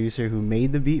like the producer who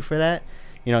made the beat for that,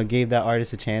 gave that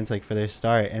artist a chance like for their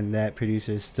start, and that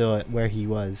producer is still at where he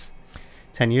was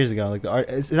 10 years ago. Like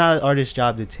it's not an artist's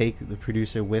job to take the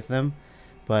producer with them,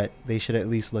 but they should at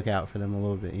least look out for them a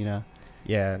little bit.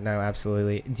 Yeah, no,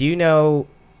 absolutely. Do you know,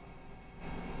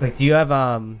 like, do you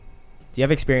have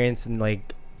experience in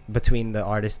like between the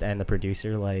artist and the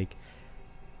producer, like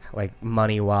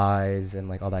money wise and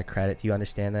like all that credit? Do you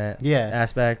understand that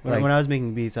aspect? When I was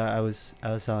making beats, I was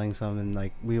selling some, and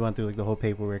like we went through like the whole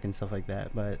paperwork and stuff like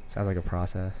that. But sounds like a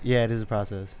process. Yeah, it is a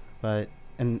process,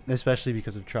 and especially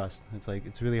because of trust. It's like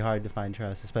it's really hard to find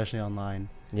trust, especially online.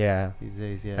 Yeah, these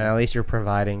days. Yeah, and at least you're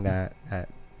providing that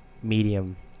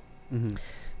medium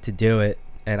to do it.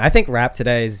 And I think rap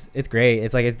today it's great.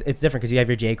 It's like it's different because you have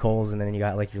your J. Cole's, and then you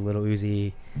got like your Little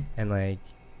Uzi and like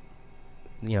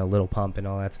Little Pump and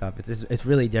all that stuff. It's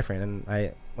really different,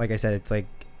 and like I said, it's like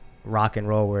rock and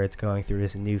roll where it's going through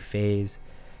this new phase.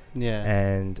 Yeah,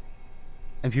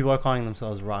 and people are calling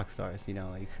themselves rock stars.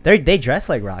 Like they dress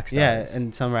like rock stars. Yeah,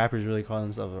 and some rappers really call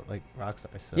themselves like rock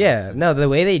stars. So yeah, no, the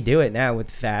way they do it now with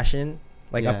fashion,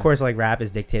 like of course like rap is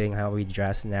dictating how we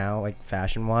dress now, like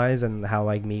fashion wise, and how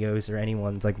like Migos or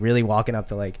anyone's like really walking up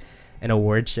to like an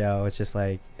award show. It's just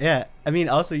like, yeah, I mean,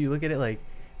 also you look at it like,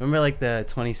 remember like the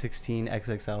 2016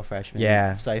 XXL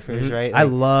freshman ciphers, right? Like, I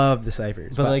love the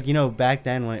ciphers. But like, back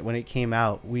then when it came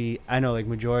out, I know like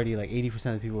majority, like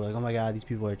 80% of people were like, oh my God, these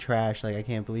people are trash. Like, I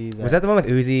can't believe that. Was that the one with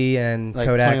Uzi and like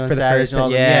Kodak for the first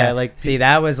time? Yeah, like see,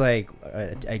 that was like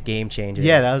a game changer.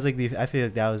 Yeah, that was like I feel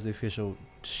like that was the official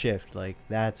shift. Like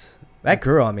that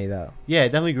grew on me though. Yeah, it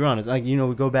definitely grew on us. Like, we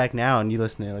go back now and you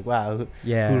listen to it, like, wow, who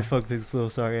the fuck this little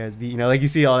sorry ass beat? Like you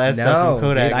see all that stuff from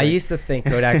Kodak. Dude, I used to think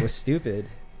Kodak was stupid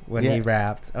when he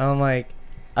rapped. And I'm like,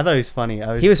 I thought he was funny.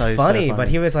 He was funny, but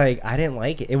he was like, I didn't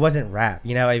like it. It wasn't rap.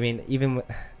 I mean, even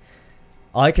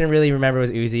all I can really remember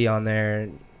was Uzi on there.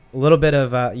 A little bit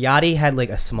of Yachty had like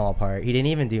a small part. He didn't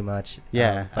even do much.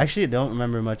 Yeah, actually, I don't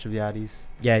remember much of Yachty's.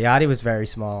 Yeah, Yachty was very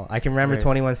small. I can remember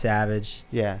 21 Savage.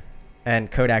 Yeah,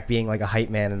 and Kodak being like a hype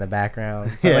man in the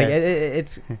background. But like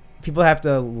it's people have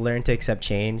to learn to accept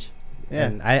change. Yeah,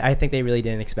 and I think they really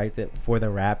didn't expect it for the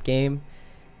rap game,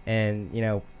 and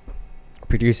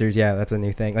producers, that's a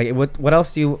new thing. Like what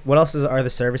else are the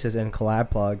services in Collab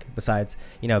Plug besides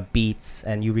beats?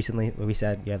 And you recently, we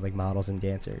said you had like models and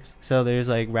dancers. So there's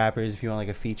like rappers if you want like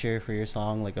a feature for your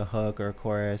song, like a hook or a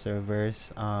chorus or a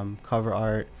verse, cover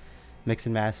art, mix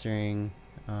and mastering,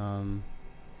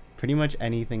 pretty much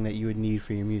anything that you would need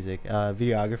for your music.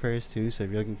 Videographers too, so if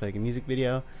you're looking for like a music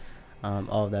video,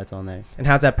 all of that's on there. And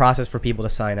how's that process for people to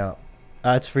sign up?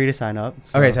 It's free to sign up.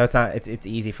 So okay, so it's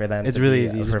easy for them. It's really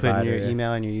easy. You just put in your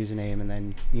email and your username, and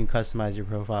then you can customize your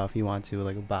profile if you want to,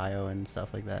 like a bio and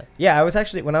stuff like that. Yeah, I was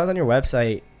actually, when I was on your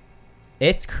website,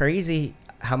 it's crazy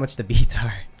how much the beats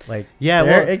are. Like,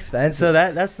 they're expensive. So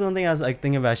that's the one thing I was like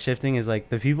thinking about shifting is like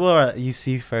the people you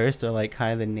see first are like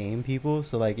kind of the name people.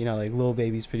 So like like Lil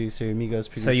Baby's producer, Migos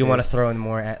producer. So you want to throw in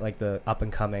more at like the up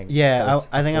and coming. Yeah, so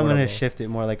I think I'm gonna shift it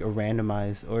more like a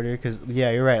randomized order because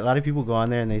you're right. A lot of people go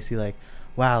on there and they see like,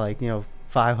 wow, like $500,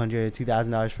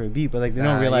 $2,000 for a beat, but like they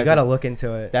don't realize you gotta look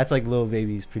into it. That's like Lil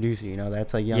Baby's producer,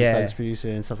 that's like Young Thug's producer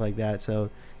and stuff like that.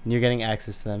 So you're getting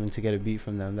access to them, and to get a beat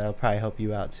from them, that'll probably help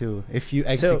you out too if you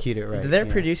execute it right. Did their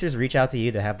producers reach out to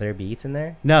you to have their beats in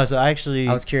there? No, so I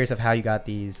was curious of how you got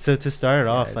these. So to start it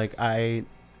off, like I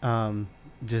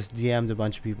just DM'd a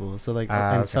bunch of people. So like,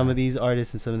 and some of these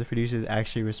artists and some of the producers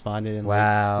actually responded and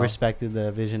like respected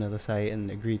the vision of the site and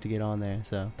agreed to get on there.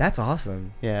 So that's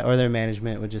awesome. Yeah, or their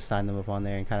management would just sign them up on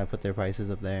there and kind of put their prices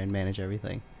up there and manage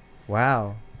everything.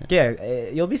 Wow. Yeah,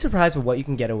 you'll be surprised with what you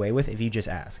can get away with if you just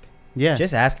ask. Yeah,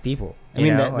 just ask people. I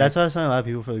mean, that's why I was telling a lot of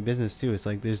people for the business too. It's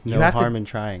like there's no harm in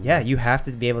trying. Yeah, you have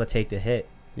to be able to take the hit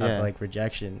of like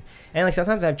rejection. And like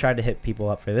sometimes I've tried to hit people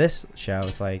up for this show.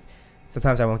 It's like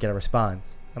sometimes I won't get a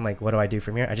response. I'm like, what do I do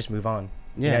from here? I just move on.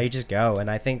 Yeah, you know, you just go. And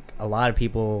I think a lot of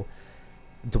people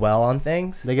dwell on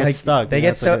things. They get stuck. They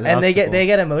get so, and they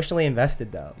get emotionally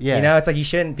invested though. Yeah, you know, it's like you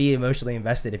shouldn't be emotionally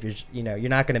invested if you're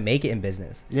not going to make it in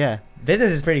business. Yeah,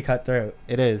 business is pretty cutthroat.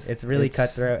 It is. It's really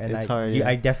cutthroat, and it's hard.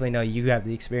 I definitely know you have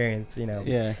the experience. You know.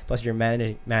 Yeah. Plus, you're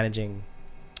managing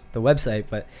the website,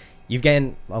 but you've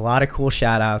gotten a lot of cool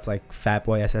shout outs like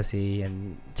Fatboy SSE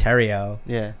and Terrio.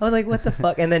 Yeah. I was like, what the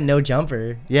fuck? And then No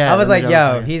Jumper. Yeah. I was like,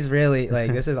 yo, he's really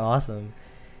like, this is awesome.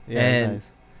 Yeah. And nice.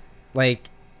 Like,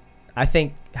 I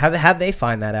think how'd they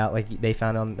find that out? Like they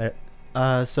found on their.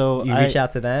 So you reach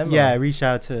out to them. Yeah, or? I reached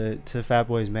out to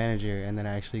Fatboy's manager, and then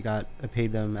I actually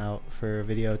paid them out for a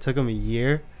video. It took them a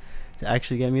year to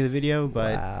actually get me the video,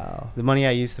 but the money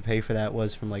I used to pay for that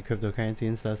was from like cryptocurrency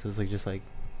and stuff. So it was like just like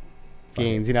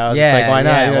gains, you know. I was just like, why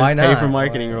not? You know, why just not? Pay for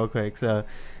marketing real quick. So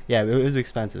yeah, it was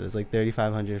expensive. It was like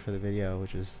 $3,500 for the video,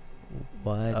 which was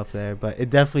up there, but it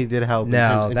definitely did help in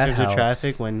terms of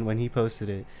traffic. When he posted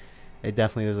it, it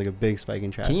definitely was like a big spike in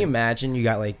traffic. Can you imagine you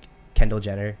got like Kendall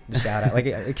Jenner to shout out, like,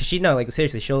 cause she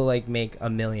seriously, she'll like make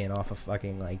 $1 million off a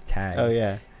fucking like tag. Oh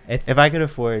yeah, if I could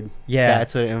afford that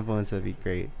sort of influence, that'd be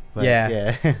great. But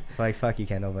yeah. Like fuck you,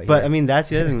 Kendall. But I mean, that's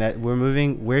the other thing, that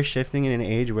we're shifting in an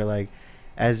age where like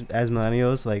as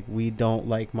millennials, like we don't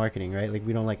like marketing, right? Like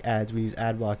we don't like ads. We use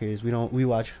ad blockers. We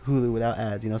watch Hulu without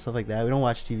ads, you know, stuff like that. We don't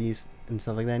watch TVs and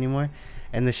stuff like that anymore.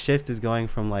 And the shift is going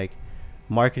from like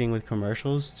marketing with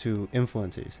commercials to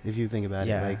influencers, if you think about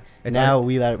it. Like it's now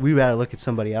we rather look at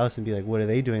somebody else and be like, what are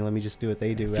they doing? Let me just do what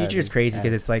they do. Future is crazy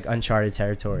because it's like uncharted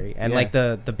territory, and like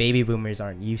the baby boomers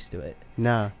aren't used to it.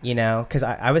 No, you know, because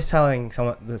I was telling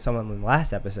someone in the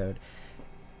last episode,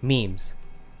 memes,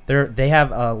 they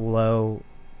have a low,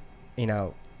 you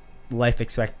know, life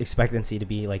expectancy to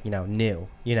be like, you know, new,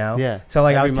 you know. Yeah. So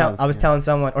like I was telling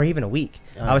someone, or even a week,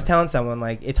 I was telling someone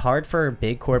like it's hard for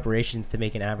big corporations to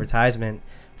make an advertisement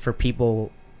for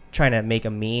people trying to make a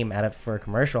meme out of for a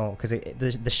commercial, because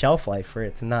the shelf life for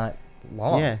it's not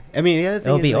long. Yeah, I mean the other thing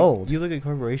it'll be like, old. You look at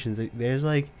corporations, there's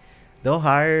like they'll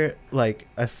hire like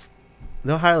a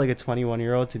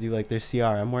 21-year-old to do like their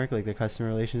CRM work, like their customer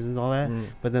relations and all that,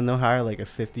 but then they'll hire like a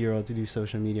 50-year-old to do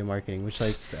social media marketing, which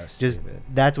like so just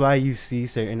that's why you see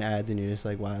certain ads and you're just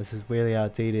like, wow, this is really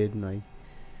outdated, and like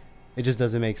it just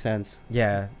doesn't make sense.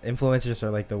 Yeah, influencers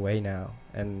are like the way now,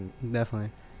 and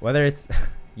definitely whether it's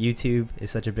YouTube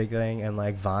is such a big thing, and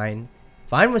like Vine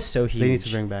was so huge. They need to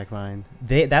bring back Vine.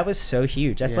 That was so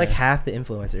huge. That's like half the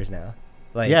influencers now.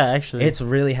 Like actually it's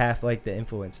really half like the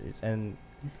influencers, and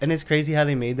it's crazy how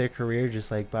they made their career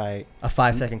just like by a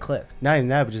 5-second clip. Not even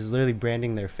that, but just literally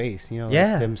branding their face, you know,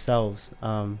 like themselves.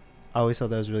 I always thought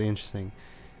that was really interesting.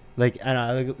 Like I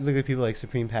don't know, look at people like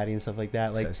Supreme Patty and stuff like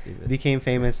that. Like so became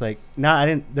famous. Like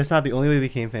that's not the only way they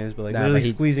became famous, but like literally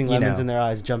squeezing lemons in their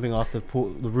eyes, jumping off the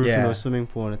roof of a swimming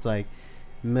pool, and it's like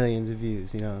millions of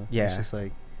views. You know, it's just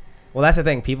like. Well, that's the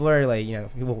thing. People are like, you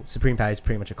know, Supreme Patty is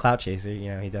pretty much a clout chaser.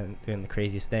 You know, he doing the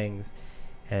craziest things,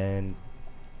 and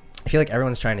I feel like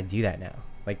everyone's trying to do that now.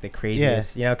 Like the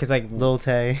craziest, you know, because like Lil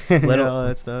Tay, all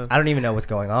that stuff. I don't even know what's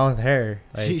going on with her.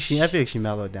 Like, I feel like she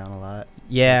mellowed down a lot.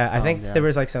 Yeah, I think there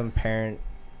was like some parent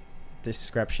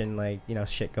discretion, like, you know,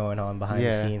 shit going on behind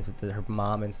the scenes with her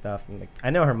mom and stuff. And like,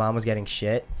 I know her mom was getting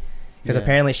shit because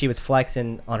apparently she was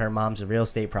flexing on her mom's real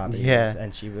estate properties,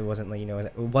 and it wasn't like, you know,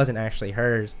 it wasn't actually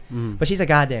hers. But she's a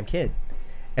goddamn kid.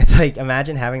 It's like,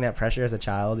 imagine having that pressure as a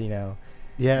child, you know.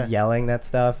 Yelling that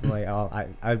stuff. Like, I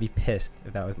would be pissed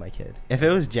if that was my kid. If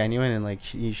it was genuine and like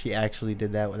she actually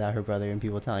did that without her brother and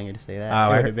people telling her to say that, that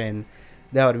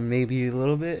would have maybe a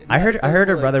little bit. I heard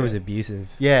her brother was abusive.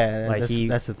 Yeah, like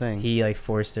that's the thing. He like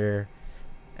forced her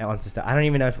onto stuff. I don't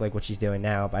even know if like what she's doing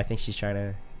now, but I think she's trying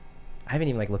to. I haven't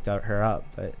even like looked her up,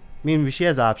 but I mean, she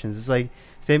has options. It's like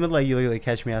same with like you like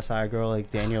Catch Me Outside girl,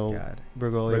 like Daniel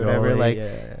Bergoli or whatever. Like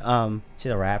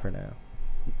she's a rapper now.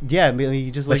 Yeah, I mean, you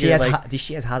just but like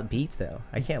she has hot beats though.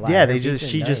 I can't lie. Yeah,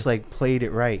 she just like played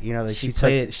it right. You know, like she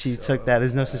took that.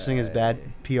 There's no such thing as bad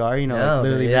PR. You know, like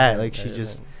literally that. Like she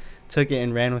just took it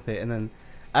and ran with it. And then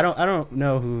I don't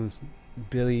know who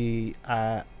Billie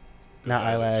not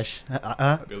eyelash.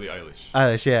 Billie Eilish.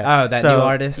 Eyelash, yeah. Oh, that new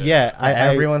artist. Yeah,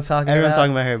 Everyone's talking. Everyone's about?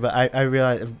 talking about her, but I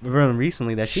realized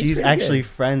recently that she's pretty actually good.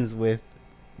 friends with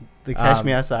the Catch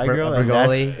Me Outside girl. And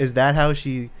Bergoli. is that how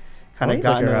she kind Let of me got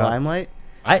look in the her up. limelight?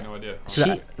 I have no idea.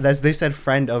 They said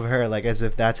friend of her, like as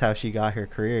if that's how she got her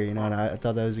career, you know. And I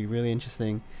thought that was really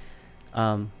interesting.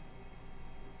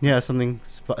 Yeah, something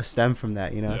stemmed from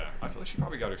that, you know. Yeah, I feel like she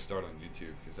probably got her start on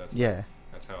YouTube because that's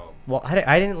that's how. Well,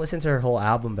 I didn't listen to her whole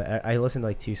album, but I listened to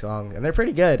like 2 songs, and they're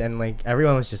pretty good. And like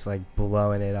everyone was just like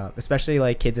blowing it up, especially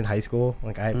like kids in high school.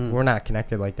 Like we're not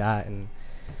connected like that, and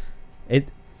it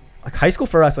like high school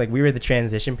for us, like we were the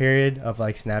transition period of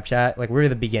like Snapchat. Like we were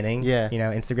the beginning. Yeah. You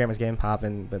know, Instagram was getting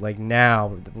popping, but like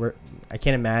now I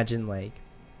can't imagine like,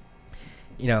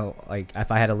 you know, like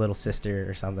if I had a little sister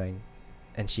or something,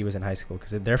 and she was in high school,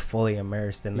 because they're fully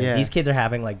immersed, and like, these kids are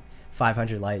having like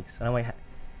 500 likes, and I'm like,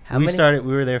 how many?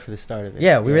 We were there for the start of it.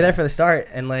 Yeah, we were there for the start,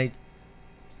 and like,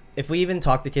 if we even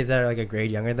talk to kids that are like a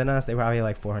grade younger than us, they probably have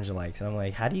like 400 likes, and I'm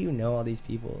like, how do you know all these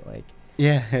people? Like,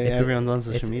 everyone's on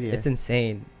social media. It's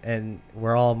insane, and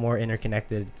we're all more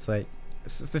interconnected. It's like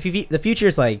the future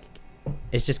is like,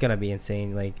 it's just gonna be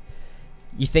insane. Like,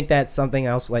 you think that something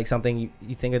else, like something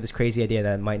you think of this crazy idea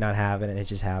that might not happen, and it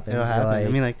just happens. It'll happen. Like, I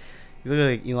mean, like, you look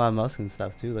at like Elon Musk and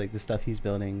stuff too, like the stuff he's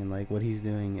building and like what he's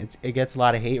doing. It gets a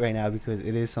lot of hate right now because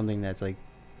it is something that's like,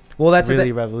 well, that's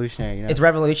really revolutionary. You know? It's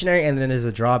revolutionary, and then there's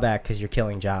a drawback because you're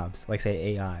killing jobs, like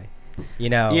say AI.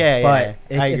 You know. But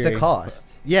it's a cost.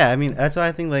 Yeah, I mean that's why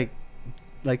I think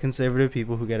like conservative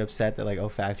people who get upset that like, oh,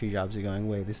 factory jobs are going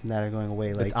away, this and that are going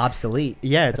away, like it's obsolete.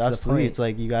 Yeah, it's That's obsolete. It's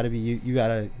like you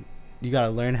gotta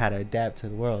learn how to adapt to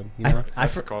the world, you know.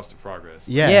 That's the cost of progress.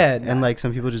 Yeah, and like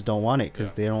some people just don't want it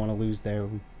because they don't want to lose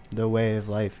their way of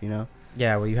life, you know.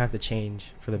 Yeah, well, you have to change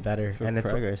for the better, For and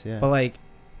progress. But like,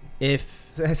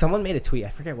 if someone made a tweet, I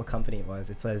forget what company it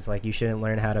was. It says like you shouldn't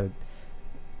learn how to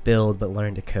build, but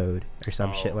learn to code or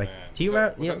some shit. Like, man. do you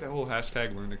remember? Was that the whole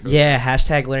hashtag learn to code? Yeah,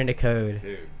 hashtag learn to code.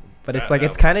 Dude, but it's like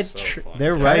it's kind of true.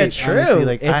 They're It's right. kinda true. Honestly,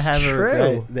 like It's I have true.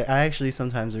 a regret. I actually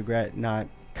sometimes regret not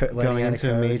going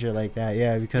into a major like that.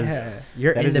 Yeah, because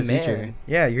you're that in is the demand. future.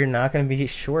 Yeah, you're not going to be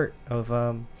short of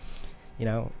you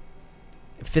know,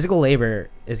 physical labor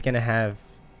is going to have.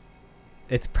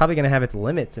 It's probably going to have its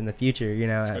limits in the future. You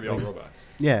know, it's gonna be all robots.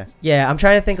 Yeah. Yeah, I'm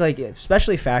trying to think like,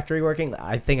 especially factory working.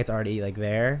 I think it's already like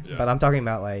there, Yeah. but I'm talking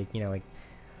about like, you know, like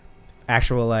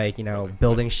actual like, you know,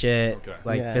 building shit,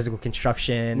 like physical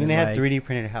construction. I mean, they have like, 3D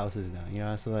printed houses now. You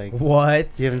know, so like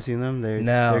what? You haven't seen them?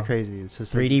 They're crazy. It's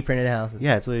just 3D like, printed houses.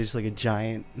 Yeah, it's literally just like a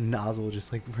giant nozzle,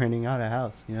 just like printing out a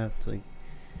house. You know, it's like,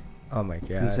 oh my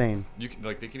god, it's insane. You can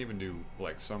they can even do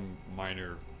like some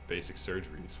minor basic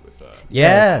surgeries with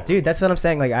yeah, dude, that's what I'm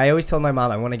saying. Like, I always told my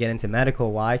mom I want to get into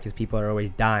medical. Why? Because people are always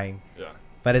dying. Yeah.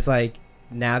 But it's like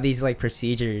now these like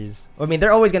procedures. I mean,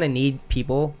 they're always gonna need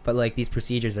people, but like these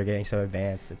procedures are getting so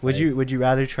advanced. It's would you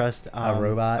rather trust a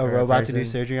robot to do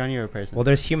surgery on you or a person? Well,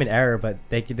 there's human error, but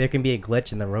there can be a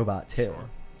glitch in the robot too. Sure.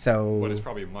 So. But it's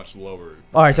probably much lower.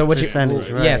 All right. So what's your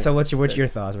percentage? Right. Yeah. So what's your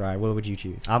thoughts, right? What would you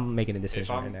choose? I'm making a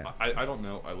decision right now. I don't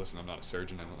know. Listen, I'm not a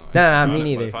surgeon. I don't know. No, me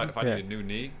neither. But if I need a new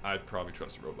knee, I'd probably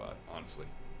trust a robot, honestly.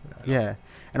 Yeah,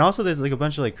 and also there's like a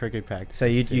bunch of like crooked practices. So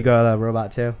you go the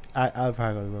robot too? I would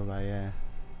probably go the robot. Yeah.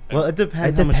 Well, it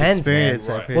depends. It how much depends, experience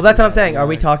man. that Right. Well, that's what I'm saying.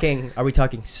 person Are we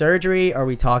talking surgery? Are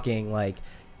we talking like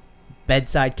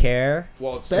bedside care?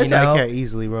 Well, it's, bedside care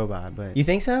easily robot, but You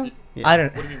think so? yeah. I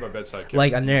don't. what do you mean by bedside care?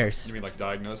 Like a nurse. You mean like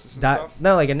diagnosis and stuff?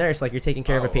 No, like a nurse. Like you're taking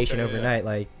care of a Oh, okay, patient yeah, overnight. yeah.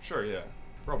 Like Sure, yeah,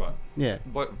 robot. Yeah.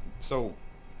 But so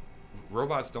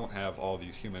robots don't have all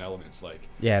these human elements like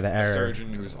the a error.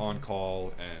 surgeon who's on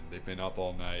call and they've been up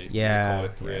all night. Yeah, they call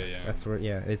at 3 a.m. that's where.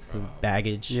 Yeah, it's the Uh,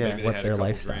 baggage. Yeah. Maybe they What had their a couple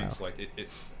lifestyle. drinks. Like it,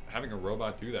 having a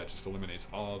robot do that just eliminates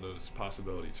all those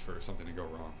possibilities for something to go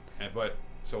wrong. But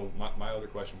so my other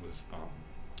question was,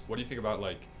 what do you think about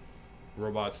like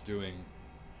robots doing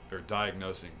or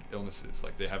diagnosing illnesses?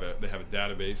 Like they have a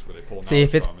database where they pull. See,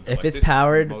 if it's from and they're like, it's "This is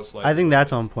powered. most likely I think what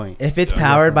that's it is." on point. If it's Yeah.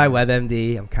 powered by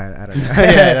WebMD, I'm kind of I don't know.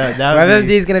 Yeah, that would WebMD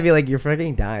be- is gonna be like you're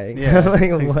freaking dying. Yeah,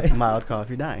 like, like what? mild cough,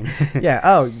 you're dying. Yeah.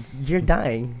 Oh, you're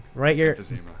dying, right? You're.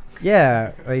 Emphysema.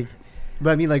 Yeah. Like.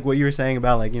 But I mean, like what you were saying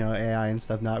about like, you know, AI and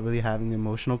stuff not really having the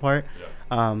emotional part. Yeah.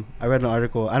 I read an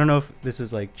article. I don't know if this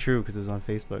is like true because it was on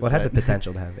Facebook. Well, it has the but-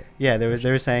 potential to have it. Yeah, they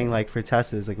were saying like for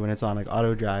Teslas, like when it's on like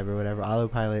auto drive or whatever,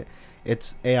 autopilot,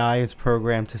 it's AI is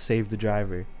programmed to save the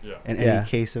driver Yeah. in Yeah. any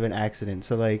case of an accident.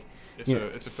 So like, It's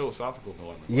a philosophical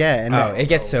dilemma. yeah, and Oh, it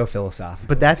gets so philosophical.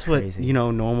 but that's what Crazy. you know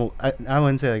normal. I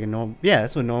wouldn't say like a normal. Yeah,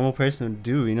 that's what normal person would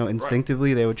do. You know,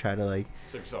 instinctively they would try to like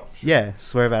Save yourself. Sure. yeah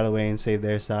swerve out of the way and save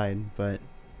their side. But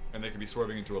and they could be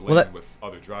swerving into a lane Well, that- with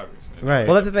other drivers. And Right.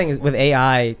 Well, that's the thing is with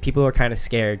AI, people are kind of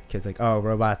scared because like, oh,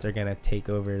 robots are gonna take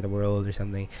over the world or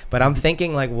something. But I'm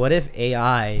thinking like, what if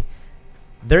AI,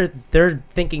 they're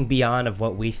thinking beyond of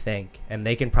what we think, and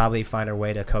they can probably find a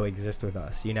way to coexist with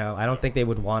us. You know, I don't think they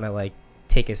would want to like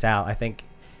take us out. I think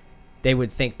they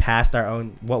would think past our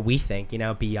own what we think, you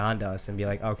know, beyond us, and be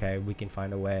like, okay, we can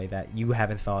find a way that you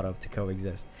haven't thought of to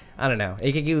coexist. I don't know.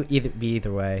 It could be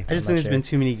either way. I just think there's been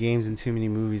too many games and too many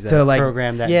movies that to like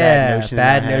program that yeah, bad notion.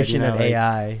 bad in our head, notion you know, of like,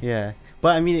 AI. Yeah,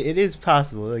 but I mean, it is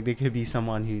possible. Like there could be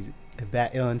someone who's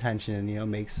that ill intention, you know,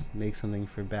 makes something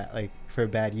for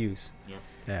bad use. Yeah.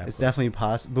 Yeah, It's definitely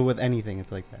possible, but with anything,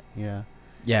 it's like that. Yeah.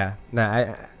 Yeah.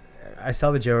 No, I saw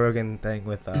the Joe Rogan thing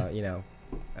with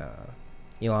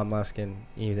Elon Musk, and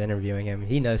he was interviewing him.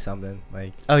 He knows something.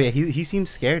 Like, Oh yeah, he seemed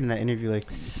scared in that interview.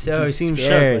 Like So he seemed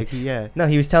scared. shook. Like yeah. no,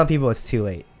 he was telling people it's too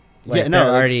late. Like, Yeah, no, they're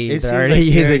like, already it they're seems already like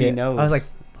he using already it. knows. I was like,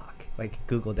 fuck. Like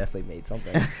Google definitely made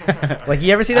something. Like,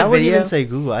 you ever see that I wouldn't video? even say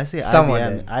Google. I say Someone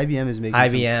IBM. did. IBM is making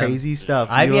IBM. some crazy stuff.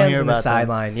 You don't IBM's hear in the about them.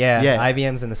 sideline. Yeah, Yeah.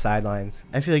 IBM's in the sidelines.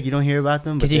 I feel like you don't hear about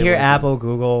them Because but you they're hear working. Apple,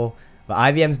 Google, but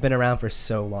IBM's been around for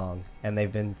so long, and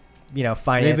they've been, you know, They've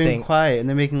financing. been quiet, and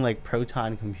they're making like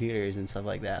proton computers and stuff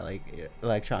like that, like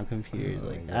electron computers. Oh,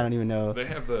 Like my I don't even know, They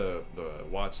have the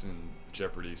Watson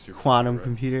Jeopardy super quantum right?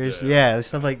 computers. Yeah,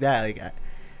 stuff like that. Like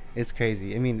it's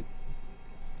crazy. I mean,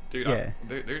 Dude, yeah.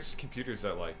 there's computers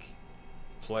that like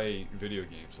play video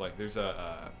games. Like there's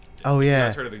Oh, you yeah.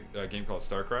 guys heard of the game called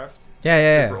StarCraft?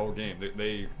 yeah. Super old game.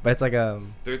 They But it's like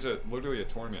there's literally a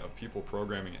tournament of people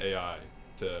programming AI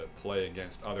to play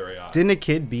against other AI. didn't a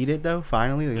kid beat it though?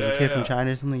 Finally, like, Yeah, a kid yeah, from yeah.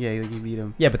 China or something. Yeah, like he beat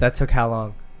him. yeah, but that took how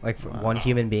long? Like for Wow. one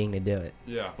human being to do it.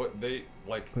 Yeah, but they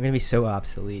like We're gonna be so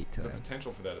obsolete to the them.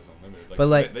 potential for that is unlimited. Like, But, so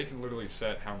like- they can literally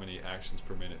set how many actions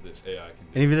per minute this AI can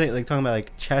And do. if you're like talking about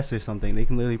like chess or something, they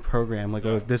can literally program like,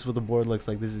 Yeah. oh, if this is what the board looks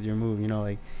like, this is your move. You know,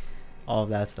 like all of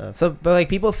that stuff. So, but like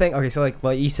people think, okay, so like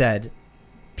what you said,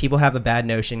 people have a bad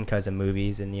notion because of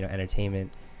movies and, you know,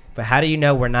 entertainment. But how do you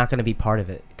know we're not going to be part of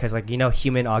it? Because, like, you know,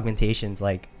 human augmentations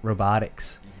like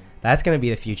robotics, that's going to be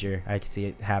the future. I can see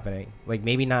it happening. Like,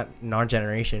 maybe not in our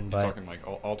generation, You're but talking like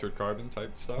altered carbon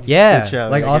type stuff. yeah, Good show,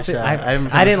 like yeah, good altered. show. I haven't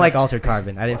didn't finished like it. Altered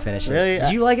Carbon. I didn't finish it. Really?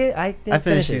 Did you like it? I didn't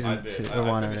finished finish season it. I did. two, I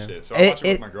one of finished them. it. So I watched it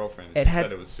It- with my girlfriend. And it she had-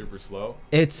 said it was super slow.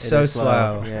 It's It so is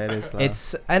slow. Yeah, it is slow.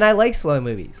 It's and I like slow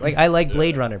movies. Like I like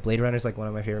Blade Yeah. Runner. Blade Runner's like one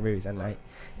of my favorite movies, and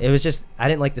it was just I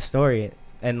didn't like the story,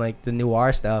 and like the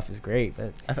noir stuff is great,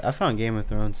 but I found Game of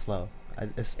Thrones slow.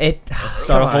 it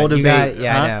Start a come whole on, you debate, got-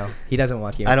 yeah, huh? I know he doesn't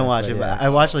watch Game of I don't Thrones, watch it, but yeah. I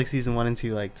watched like season 1 and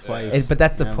 2 like twice. But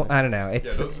that's the you know, point. I don't know. Yeah,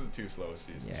 It's those are the two slowest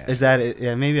seasons. yeah. Is that it?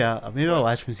 Yeah, maybe I'll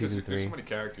watch from 'Cause season There's 3. so many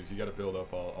characters. You got to build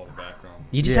up all the background.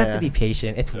 You just have Yeah. to be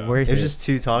patient. It's Yeah. worth It it. was just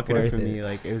too talkative for Worth me. it.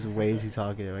 Like it was way too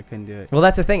talkative. I couldn't do it. Well,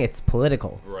 that's the thing. It's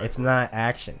political. Right, It's right. not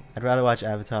action. I'd rather watch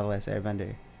Avatar: The Last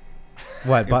Airbender.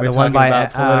 What? If But we're the one talking by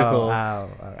about political-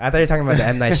 I thought you were talking about the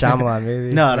M Night Shyamalan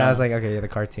movie. No, and no. I was like, okay, yeah, the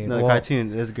cartoon. No, the Well,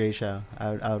 cartoon is a great show. I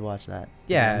would watch that.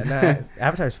 Yeah, no,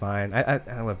 Avatar's fine.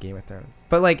 I love Game of Thrones,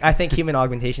 but like I think human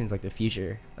augmentation is like the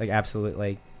future. Like absolute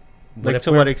like. Like if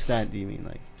to we're- what extent do you mean?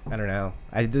 Like I don't know.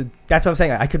 That's what I'm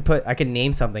saying. I could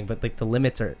name something, but like the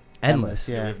limits are endless.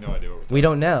 Yeah. We have no idea what we're talking We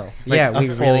don't know. like yeah, a we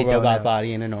full really don't robot know.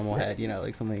 body and a normal head. You know,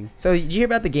 like something. So did you hear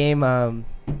about the game?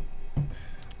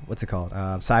 What's it called?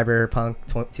 Cyberpunk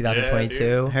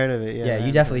 2022. I heard of it. Yeah. Yeah, I you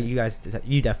heard definitely, of it. you guys,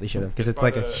 you definitely should have because It's it's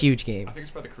like by a the- huge I game. think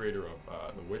it's by the creator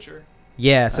of The Witcher.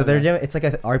 Yeah, so they're Okay. doing it's like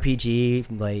a RPG,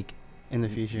 like in the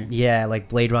future. yeah, like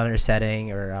Blade Runner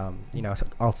setting or you know,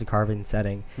 Altered Carbon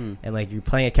setting, Hmm. and like you're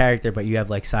playing a character, but you have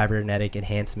like cybernetic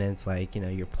enhancements, like you know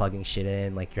you're plugging shit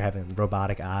in, like you're having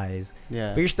robotic eyes,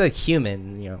 Yeah. but you're still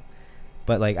human, you know.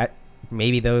 But like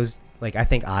maybe those like I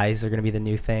think eyes are gonna be the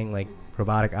new thing, like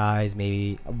robotic eyes.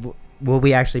 Maybe will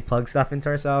we actually plug stuff into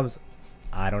ourselves?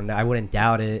 I don't know. I wouldn't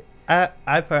doubt it.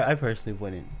 I personally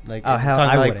wouldn't. Like Oh, if hell, talking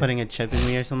I about like wouldn't. putting a chip in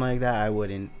me or something like that, I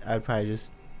wouldn't. I'd probably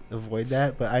just avoid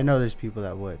that. But I know there's people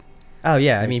that would. Oh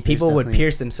yeah, I Like, mean there's people would definitely-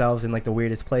 pierce themselves in like the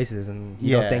weirdest places, and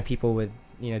you don't Yeah. think people would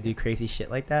you know do crazy shit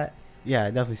like that. Yeah, I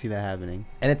definitely see that happening.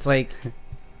 And it's like,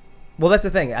 well, that's the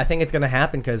thing. I think it's gonna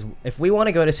happen because if we want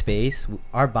to go to space,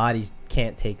 our bodies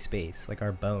can't take space. Like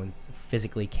our bones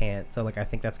physically can't. So like I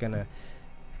think that's gonna,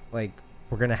 like,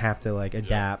 we're gonna have to like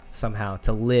adapt somehow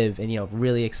to live and you know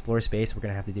really explore space. We're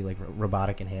gonna have to do like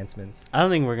robotic enhancements. I don't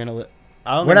think we're gonna.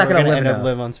 I don't We're think not gonna live end up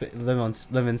enough.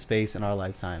 live in space in our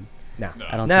lifetime. No, No.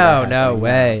 I don't. see no, that no happening,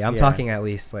 way. no. I'm Yeah. talking at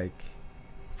least like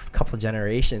a couple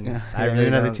generations. Yeah, I really maybe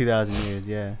another don't- 2,000 years.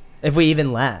 Yeah. if we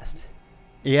even last.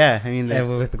 Yeah, I mean,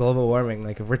 And with the global warming,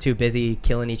 like if we're too busy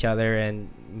killing each other and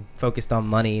focused on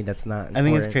money, that's not important. I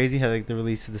think it's crazy how like the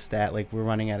release of the stat, like we're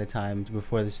running out of time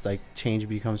before this like change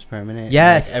becomes permanent.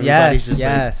 Yes, and, like, everybody's yes, just,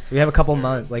 yes. We have a couple Scary,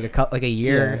 months, like a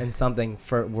year Yeah. and something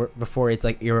before it's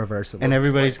like irreversible. and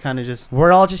everybody's kind of just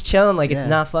We're all just chilling, like Yeah. it's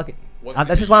not fucking. What's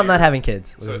This the is why I'm not year? having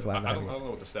kids. This So is why I I'm not don't having kids. know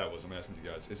what the stat was. I'm asking you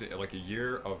guys. Is it like a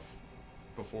year of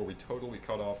before we totally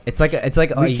cut off? It's like a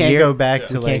we can't year. go back Yeah.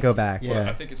 to We like can't go back. Well, Yeah.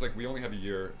 I think it's like we only have a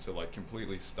year to like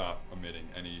completely stop emitting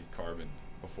any carbon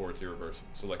before it's irreversible.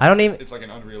 So like I don't it's, even- It's like an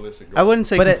unrealistic goal. I wouldn't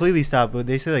say But it- completely stop, but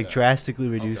they say like Yeah. drastically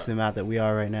reduce Okay. the amount that we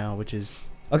are right now, which is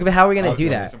Okay, but how are we gonna Oh, do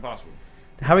it's that? impossible.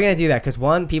 How are we gonna do that? Because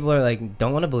one, people are like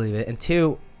don't want to believe it, and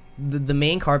two, the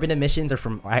main carbon emissions are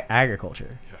from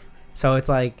agriculture. Yeah. So it's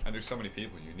like And there's so many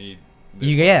people you need.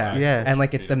 Yeah. and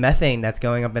like it's the methane that's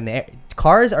going up in the air.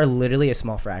 Cars are literally a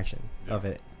small fraction of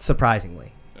Yeah. it.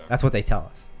 Surprisingly, Yeah. that's what they tell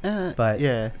us. But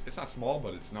yeah, It's not small,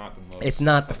 but it's not the most. it's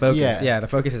not the not focus. Yeah. Yeah, the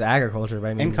focus is agriculture. But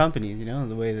I mean, and companies, you know,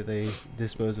 the way that they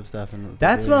dispose of stuff and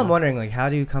that's what I'm wondering. Like, how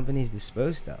do companies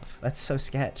dispose stuff? That's so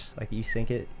sketch. Like, you sink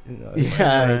it.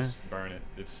 Yeah. Just burn it.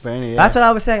 It's Burn it, That's yeah. what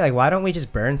I was saying. Like, why don't we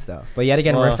just burn stuff? But yet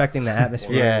again, we're Well, affecting the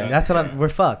atmosphere. yeah. That's what we're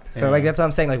fucked. So like, Yeah. that's what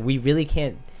I'm saying. Like, we really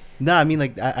can't. No, I mean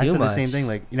like I Do said the same much. thing.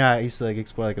 Like, you know, I used to like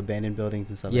explore like abandoned buildings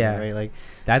and stuff. Yeah. Like that, right. Like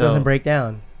That So- doesn't break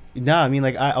down. no, I mean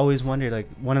like I always wondered like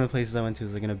one of the places I went to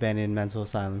was like an abandoned mental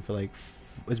asylum for like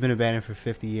it's been abandoned for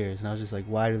 50 years, and I was just like,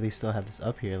 why do they still have this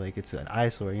up here? Like it's an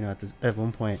eyesore, you know, at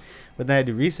one point. But then I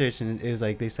did research, and it was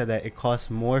like they said that it costs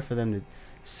more for them to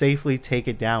safely take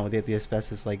it down with the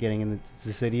asbestos like getting in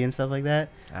the city and stuff like that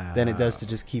than it does to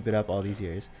just keep it up all these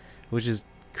years, which is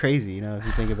crazy, you know, if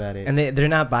you think about it. And they're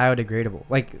not biodegradable.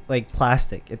 Like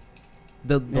plastic.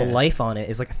 The Yeah. life on it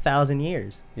is like 1,000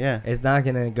 years. Yeah. It's not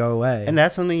gonna go away. And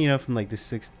that's something, you know, from like the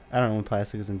I don't know when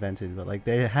plastic was invented, but like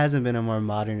there hasn't been a more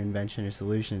modern invention or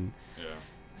solution Yeah. to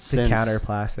since counter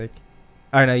plastic.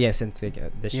 I don't know. Yeah, since like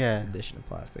Yeah. addition of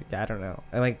plastic. Yeah, I don't know.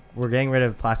 And like we're getting rid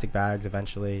of plastic bags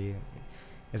eventually.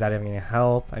 Is that even gonna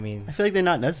help? I mean, I feel like they're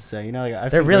not necessary. You know, like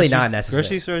I've They're seen really grocery- not necessary.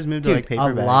 Grocery stores moved dude, to like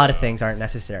paper a bags. lot of things aren't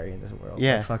necessary in this world.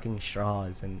 Yeah. Like fucking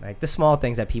straws and like the small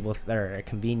things that people that are a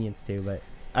convenience to, but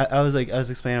I was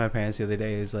explaining to my parents the other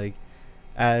day is like,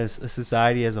 as a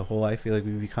society as a whole, I feel like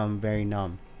we've become very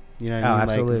numb. You know what I mean?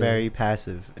 absolutely. Like very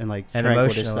passive and like And tranquil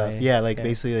to emotionally, stuff. Yeah, like yeah.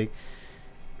 basically like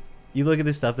you look at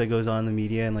the stuff that goes on in the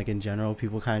media and like in general,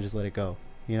 people kind of just let it go.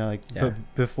 You know, like Yeah. but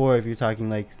before, if you're talking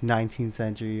like 19th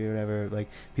century or whatever, like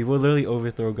people would literally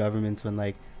overthrow governments when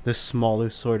like the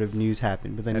smallest sort of news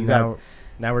happened. But then and you got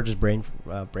now we're just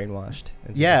brainwashed.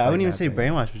 It's yeah, just, I like, wouldn't even say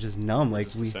happening. brainwashed, but just numb. We're Like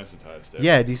just we desensitized.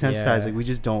 yeah, desensitized. Yeah. Like we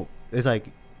just don't. It's like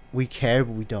we care,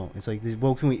 but we don't. It's like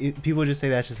what can we? People just say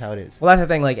that's just how it is. Well, that's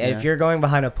the thing. Like, Yeah. if you're going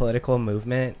behind a political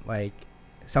movement, like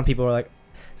some people are like,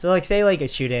 so like say like a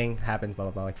shooting happens, blah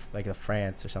blah blah, like the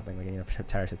France or something, like, you know,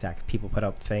 terrorist attack. People put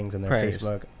up things in their Prayers.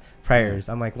 Facebook prayers.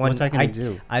 I'm like, What's that gonna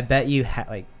do? I bet you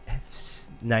like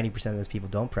 90% of those people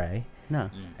don't pray, No.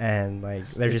 and like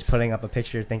they're just It's- putting up a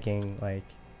picture thinking like,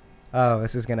 oh,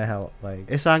 this is gonna help. Like,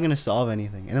 It's not gonna solve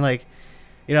anything. And like,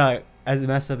 you know, as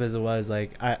messed up as it was,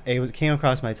 like came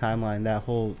across my timeline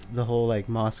the whole like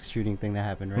mosque shooting thing that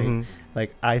happened, right? mhm.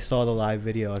 Like I saw the live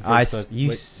video on Facebook.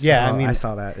 I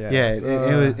saw that. Yeah, Yeah,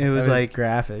 it was that like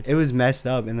graphic. it was messed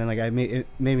up, and then like it made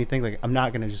me think like I'm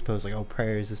not gonna just post like oh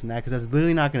prayers this and that because that's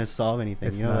literally not gonna solve anything.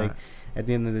 It's you know, not. like at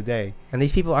the end of the day, And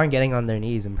these people aren't getting on their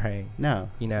knees and praying. no,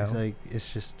 You know? it's like it's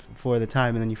just for the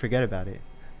time, and then you forget about it,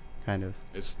 kind of.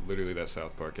 It's literally that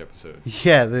South Park episode.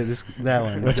 Yeah, that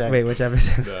one. Which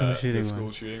episode? The shooting school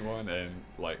one. shooting one, and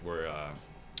like where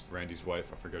Randy's wife,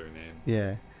 I forget her name,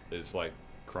 Yeah. is like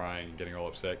crying and getting all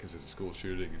upset because there's a school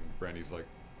shooting, and Randy's like,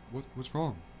 "What's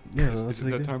wrong? Yeah, Is what's it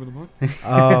the that big time of the month?"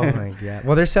 Oh my god.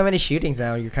 Well, there's so many shootings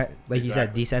now. You're kind like you said,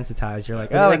 Exactly. desensitized. You're like,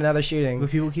 But oh, like- another shooting. But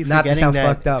people keep Not to forgetting sound that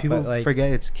fucked up, people but, like-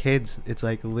 forget it's kids. It's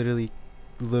like literally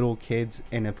little kids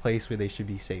in a place where they should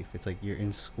be safe. It's like you're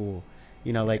in school,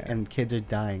 you know, like Yeah. and kids are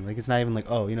dying. Like it's not even like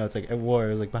oh, you know, it's like at war.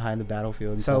 It was like behind the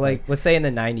battlefield. And So stuff like, let's say in the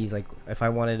 90s, like if I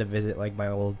wanted to visit like my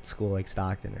old school, like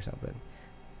Stockton or something,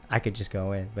 I could just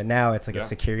go in. But now it's like Yeah. a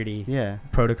security yeah,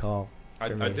 protocol. I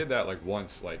for me. did that like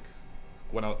once, like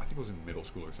when I think it was in middle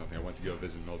school or something. I went to go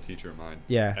visit an old teacher of mine,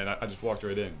 Yeah. and I just walked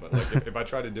right in. But like if I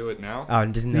tried to do it now, Oh,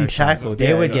 and just You no shot. tackled, They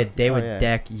yeah, would yeah. get. They Oh, would yeah.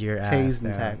 deck your ass. Tased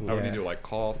and down. tackled. I would Yeah. need to like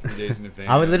call 3 days in advance.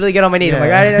 I would literally get on my knees. I'm like,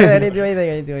 Yeah. I didn't do anything.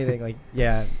 I didn't do anything. Like,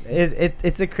 yeah,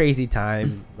 it's a crazy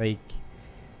time. Like,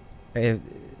 I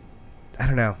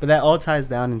don't know. but that all ties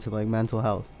down into like mental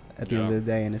health at the end Yeah. of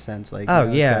the day, in a sense. Like Oh you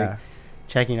know, it's yeah, like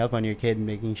checking up on your kid and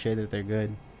making sure that they're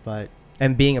good. But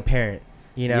and being a parent,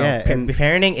 You know, Yeah, and-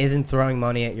 parenting isn't throwing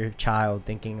money at your child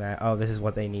thinking that, oh, this is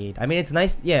what they need. I mean, it's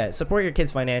nice, yeah, support your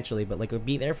kids financially, but like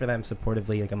be there for them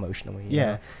supportively, like emotionally. You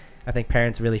know? I think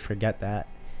parents really forget that.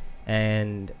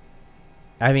 And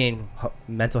I mean,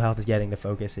 mental health is getting the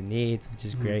focus it needs, which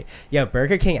is great. Yeah,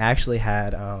 Burger King actually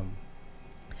had,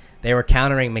 they were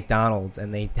countering McDonald's,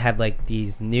 and they had like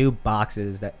these new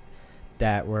boxes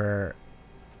that were,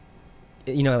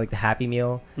 you know, like the Happy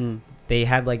Meal. They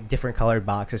had like different colored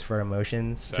boxes for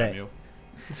emotions. Sad meal.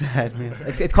 Sad meal.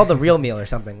 It's called the Real Meal or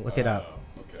something. Look it up.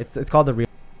 Okay. It's called the Real.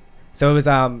 So it was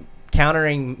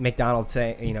countering McDonald's,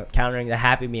 saying, you know, countering the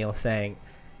Happy Meal, saying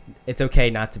it's okay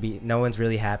not to be. No one's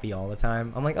really happy all the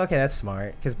time. I'm like, okay, that's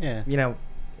smart, because you know,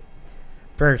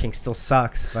 Burger King still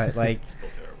sucks, but like, Still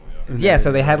terrible. yeah.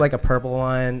 So they had like a purple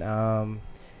one.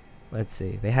 Let's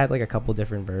see, they had like a couple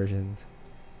different versions.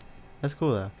 That's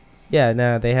cool though. Yeah,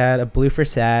 no, they had a blue for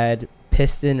sad,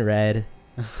 piston red,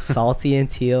 salty and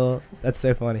teal. That's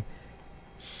so funny.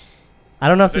 I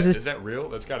don't know if this is... Is that real?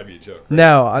 That's got to be a joke, right?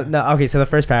 No, no. Okay, so the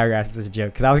first paragraph is a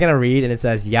joke, because I was going to read, and it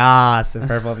says, yas, and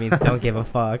purple means don't give a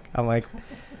fuck. I'm like,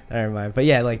 never mind. But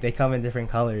yeah, like, they come in different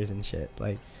colors and shit.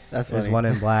 Like, That's there's funny. one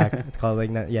in black. It's called,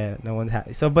 like, no one's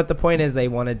happy. So, but the point is they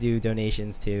want to do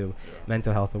donations to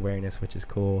mental health awareness, which is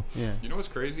cool. Yeah. You know what's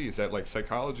crazy is that, like,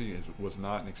 psychology was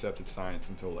not an accepted science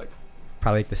until, like,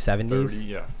 Probably like the 70s.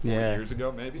 30, 40 Yeah. years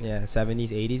ago, maybe? Yeah, 70s,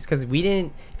 80s. Because we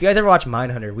didn't... If you guys ever watch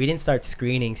Mindhunter, we didn't start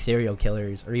screening serial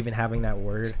killers or even having that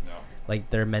word, No.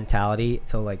 like, their mentality,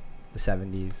 till, like, the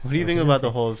 70s. What do you think about the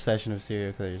whole obsession of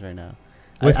serial killers right now?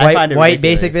 With I find it white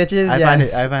ridiculous. basic bitches?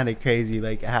 I find it crazy,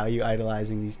 like how you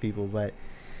idolizing these people, but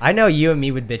I know you and me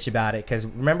would bitch about it, because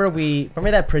remember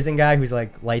that prison guy who's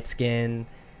like light skin,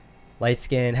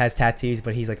 has tattoos,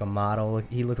 but he's like a model.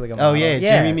 He looks like a model. oh yeah,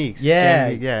 Jeremy Meeks. Yeah,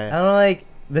 Jeremy, yeah. I'm like,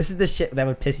 this is the shit that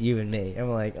would piss you and me. I'm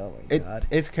like, oh my god.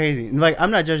 It's crazy. Like,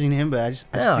 I'm not judging him, but I just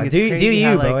No, think it's do crazy you,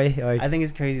 how, like, boy? Like, I think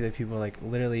it's crazy that people are like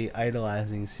literally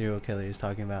idolizing serial killers,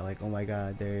 talking about like, oh my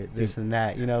god, they're this and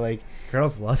that. You know, like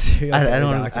girls love serial killer I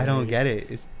don't documentaries. get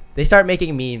it. It's They start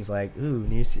making memes like, ooh,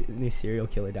 new serial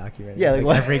killer documentary. Yeah, like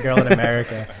what? Every girl in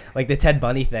America, like the Ted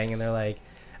Bundy thing, and they're like,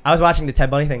 I was watching the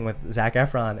Ted Bundy thing with Zac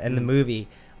Efron, and the movie,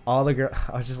 all the girl,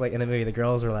 I was just like, in the movie, the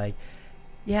girls were like,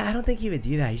 yeah, I don't think he would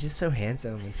do that. He's just so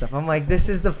handsome and stuff. I'm like, this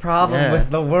is the problem with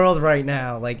the world right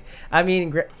now. Like, I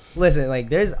mean, listen, like,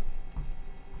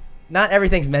 not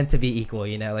everything's meant to be equal,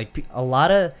 you know? Like, a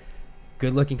lot of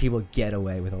good-looking people get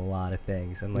away with a lot of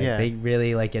things, and, like, they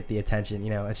really, like, get the attention, you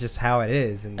know? It's just how it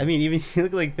is. And I mean, even you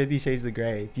look like 50 Shades of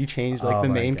Grey. If you change like Oh the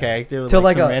my main God. character with To,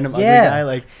 like like, some a- random yeah. other guy,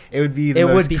 like it would be the It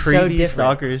most would be so creepy different.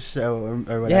 stalker show or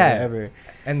whatever Yeah. ever.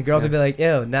 and girls Yeah. would be like,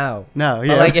 ew, no. No, yeah.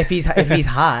 But, like, if he's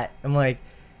hot, I'm like,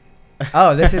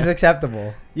 oh, this is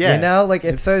acceptable. Yeah. You know? Like,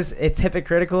 it's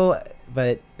hypocritical,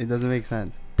 but It doesn't make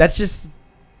sense. that's just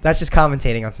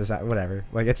commentating on society, whatever.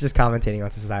 Like, it's just commentating on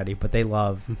society, but they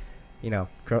love, you know,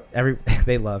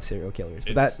 they love serial killers.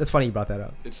 But that's funny you brought that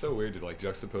up. It's so weird to like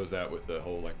juxtapose that with the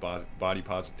whole like body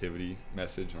positivity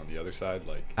message on the other side.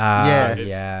 Like, Yeah.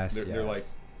 Yes. they're like,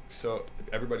 so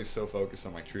everybody's so focused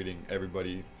on like treating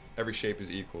every shape is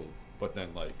equal, but then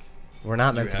like we're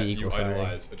not meant to be equal. You Sorry.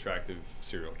 idolize attractive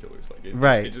serial killers. Like,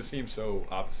 Right. It just seems so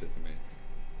opposite to me.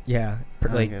 Yeah. I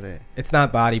don't Like, get it. it's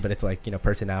not body, but it's like, you know,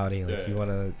 personality. Like, Yeah, you yeah. want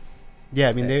to. Yeah,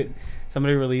 I mean,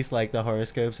 somebody released like the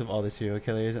horoscopes of all the serial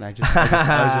killers, and I was just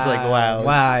like, wow,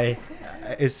 Why?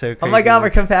 It's so crazy. Oh my god, we're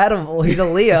compatible. He's a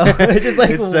Leo. Just like,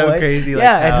 It's so what? crazy, like,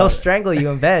 Yeah, and how- he'll strangle you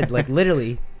in bed, like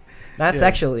literally, not Yeah.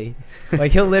 sexually.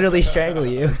 Like, he'll literally strangle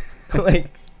you.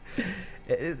 Like,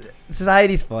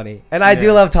 society's funny, and I do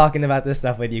Yeah. love talking about this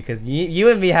stuff with you, because you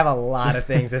and me have a lot of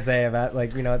things to say about,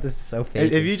 like, you know, this is so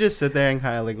fake. If you just sit there and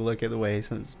kind of like look at the way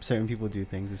some certain people do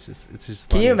things, it's just.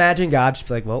 Can Funny. you imagine God just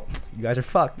be like, well, you guys are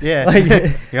fucked. Yeah, Like,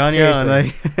 you're on your own.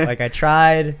 seriously. Like, I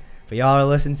tried, but y'all are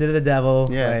listening to the devil.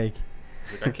 Yeah. Like,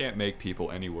 Like, I can't make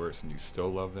people any worse, and you still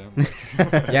love them.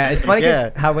 yeah, it's funny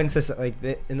because Yeah. how when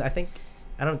and I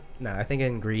think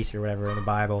in Greece or whatever in the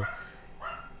Bible,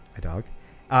 my dog,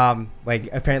 like,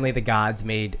 apparently the gods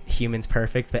made humans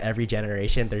perfect, but every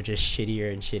generation they're just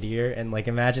shittier and shittier, and like,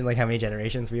 imagine like how many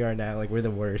generations we are now. Like, we're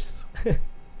the worst. It's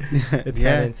kind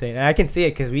Yeah. of insane, and I can see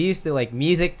it because we used to like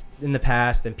music in the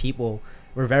past, and people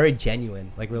were very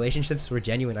genuine. Like relationships were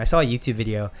genuine. I saw a YouTube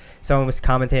video. Someone was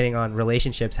commentating on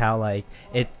relationships, how like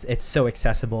it's so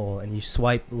accessible and you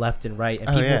swipe left and right,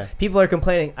 and people are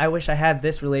complaining, I wish I had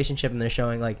this relationship, and they're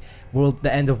showing like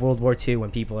the end of World War II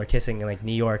when people are kissing in like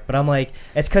New York. But I'm like,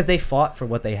 it's because they fought for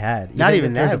what they had. Not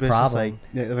even that, but it's just like,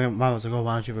 my mom was like, oh,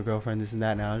 why don't you have a girlfriend, this and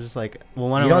that. Now I'm just like, well,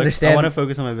 one, I want to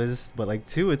focus on my business, but like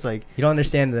two, it's like you don't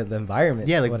understand the environment.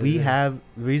 Yeah, like we have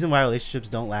the reason why relationships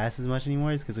don't last as much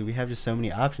anymore is because like, we have just so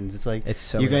many options. It's like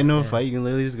you get into a fight, you can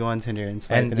literally just go on Tinder and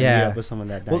swipe and meet up with someone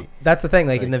that night. Well, that's the thing.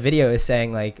 Like in the video is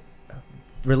saying like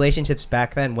relationships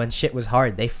back then when shit was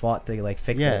hard, they fought to like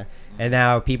fix it. And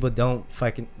now people don't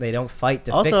fight to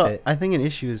fix it. I think an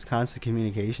issue is constant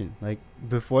communication. Like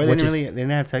before they didn't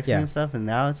have texting and stuff, and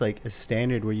now it's like a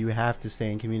standard where you have to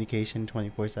stay in communication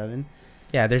 24/7.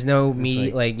 Yeah, there's no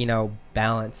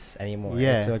balance anymore.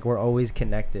 Yeah, it's like we're always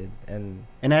connected, and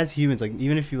as humans, like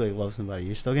even if you like love somebody,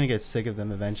 you're still gonna get sick of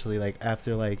them eventually. Like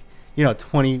after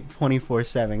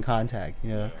 24/7 contact.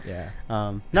 Yeah.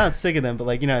 Not sick of them, but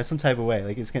like some type of way.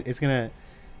 Like it's gonna.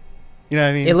 You know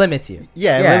what I mean? It limits you.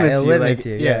 Yeah, it limits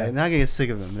you. Yeah, not gonna get sick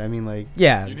of them. But I mean, like,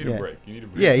 you need a break. You need a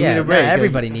break. Yeah, you need a break.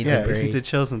 Everybody needs a break. You need to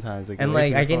chill sometimes. Like, and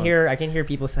like, I can hear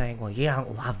people saying, "Well, you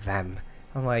don't love them."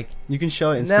 I'm like, you can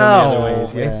show it in so many other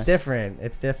ways. Yeah. It's different.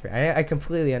 I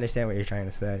completely understand what you're trying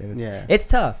to say. And yeah, it's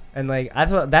tough. And like,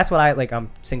 that's what I like.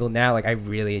 I'm single now. Like, I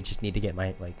really just need to get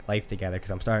my like life together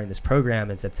because I'm starting this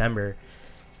program in September.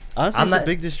 Honestly, it's a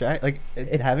big distraction. Like,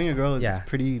 having a girl is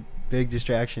pretty big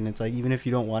distraction. It's like even if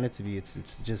you don't want it to be, it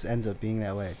just ends up being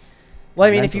that way. Well,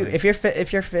 I mean, if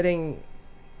you're fitting,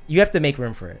 you have to make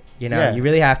room for it. You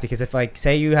really have to, because if like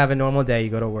say you have a normal day, you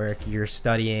go to work, you're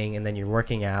studying, and then you're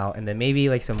working out, and then maybe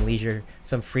like some leisure,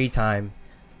 some free time,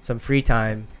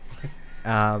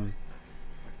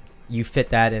 you fit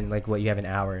that in like what you have an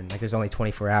hour, and like there's only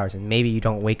 24 hours, and maybe you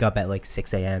don't wake up at like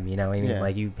 6 a.m. You know what I mean?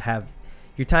 Like you have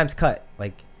your time's cut.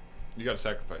 Like you gotta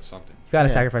sacrifice something. You gotta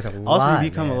sacrifice a lot. Also, you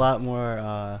become a lot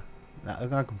more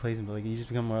not complacent, but like you just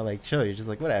become more like chill. You're just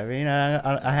like whatever,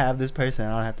 I have this person,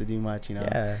 I don't have to do much,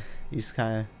 Yeah. You just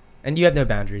kind of. And you have no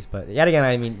boundaries, but yet again,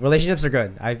 I mean, relationships are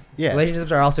good.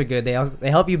 Relationships are also good. They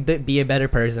help you be a better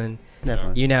person.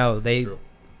 Definitely.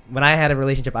 When I had a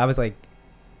relationship, I was like,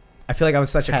 I feel like I was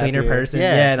such a cleaner person.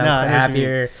 Yeah, and I'm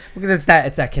happier because it's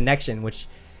that connection, which.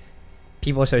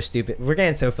 People are so stupid. We're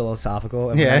getting so philosophical,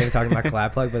 and we're not even talking about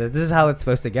Collab Plug, but this is how it's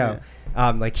supposed to go.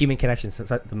 Yeah. Like human connection is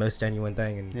the most genuine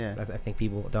thing, and I think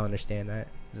people don't understand that.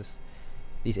 Just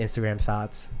these Instagram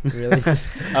thoughts, really.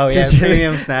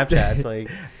 Premium Snapchats, like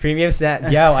premium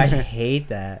Snap. Yo, I hate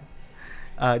that.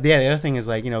 The other thing is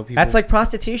like people. That's like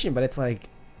prostitution, but it's like.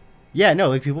 Yeah, no,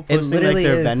 like people posting like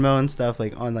their Venmo and stuff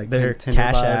like on like their Tinder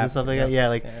Cash bios app and stuff like that. Yeah,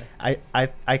 like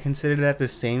I consider that the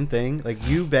same thing. Like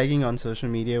you begging on social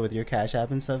media with your Cash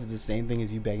App and stuff is the same thing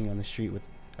as you begging on the street with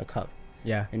a cup.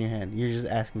 In your hand. You're just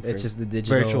asking for it's just the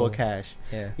digital virtual cash.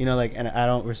 Yeah. Like, and I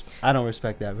don't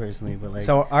respect that personally, but like.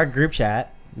 So our group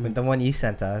chat. With the one you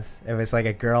sent us, it was like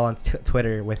a girl on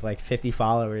Twitter with like 50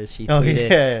 followers. She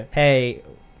tweeted, "Hey,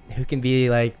 who can be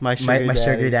like my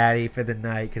sugar daddy for the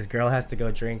night? Because girl has to go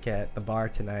drink at the bar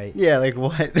tonight." Yeah, like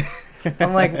what?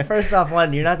 I'm like, first off,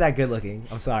 one, you're not that good looking.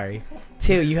 I'm sorry.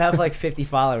 2, you have like 50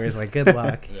 followers. Like, good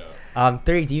luck.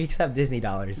 3, do you accept Disney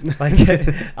dollars? Like,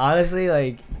 honestly,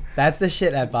 like that's the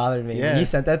shit that bothered me. When you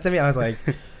sent that to me, I was like.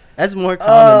 That's more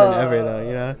common than ever,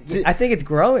 though. I think it's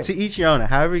growing. To each your own.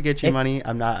 However you get your money,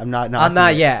 I'm not.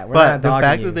 Yeah, but the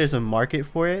fact that there's a market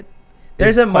for it.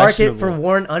 There's a market for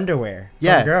worn underwear.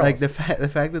 Yeah, girls. like the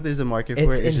fact that there's a market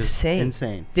for it is just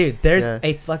insane. Dude, there's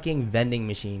a fucking vending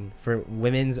machine for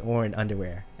women's worn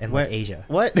underwear in like Asia.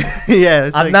 What?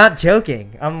 Yeah, I'm not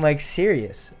joking. I'm like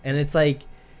serious, and it's like.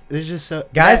 There's just so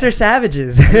guys are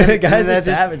savages. Guys are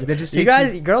savages.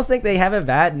 Girls think they have it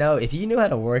bad. No, if you knew how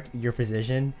to work your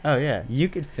position, you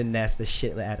could finesse the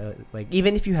shit out of like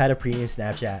even if you had a premium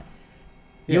Snapchat,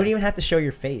 you don't even have to show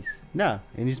your face. No,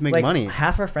 and you just make money.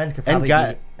 Half our friends could probably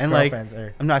be girlfriends.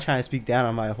 I'm not trying to speak down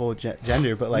on my whole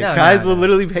gender, but like guys will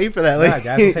literally pay for that. Like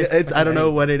guys will pay for I don't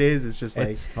know what it is. It's just like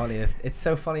it's funny. It's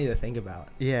so funny to think about.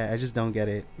 Yeah, I just don't get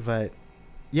it, but.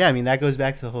 Yeah, I mean that goes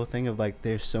back to the whole thing of like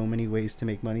there's so many ways to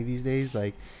make money these days.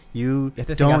 Like you have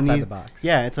to don't think outside need the box.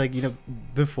 Yeah, it's like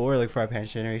before like for our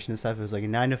parents' generation and stuff, it was like a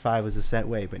 9 to 5 was a set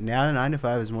way, but now the 9 to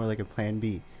 5 is more like a plan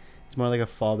B. It's more like a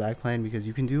fallback plan because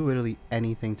you can do literally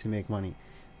anything to make money,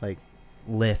 like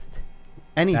lift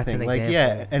anything. That's an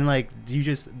example. And like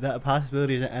the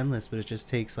possibilities are endless, but it just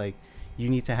takes like you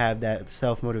need to have that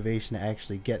self motivation to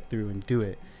actually get through and do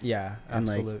it. Yeah, and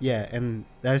absolutely. Like, and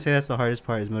I would say that's the hardest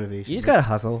part is motivation. You just gotta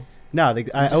hustle. No, like,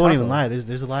 I just won't even hustle. lie.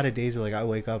 There's a lot of days where like I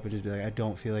wake up and just be like, I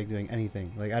don't feel like doing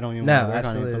anything. Like I don't even No, want to work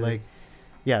absolutely. on it. But like,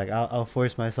 yeah, like I'll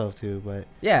force myself to. But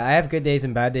Yeah, I have good days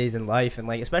and bad days in life, and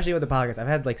like especially with the podcast, I've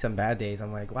had like some bad days.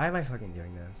 I'm like, why am I fucking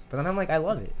doing this? But then I'm like, I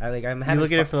love it. I'm having. you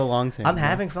look at fun. it for the long term. I'm you know?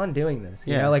 having fun doing this.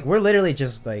 You Yeah. know, like we're literally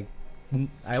just like,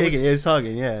 It's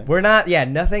talking. Yeah. we're not. Yeah,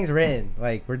 nothing's written.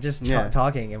 Like we're just Yeah.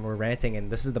 talking and we're ranting,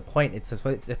 and this is the point. It's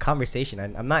a conversation.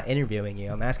 I'm not interviewing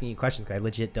you. I'm asking you questions because I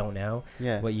legit don't know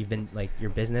Yeah. what you've been like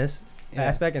your business Yeah.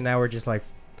 aspect, and now we're just like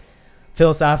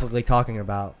philosophically talking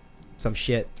about some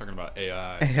shit. Talking about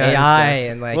AI. AI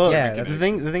and like well, yeah, the that's-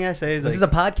 the thing I say is this like, is a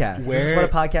podcast. This is where- what a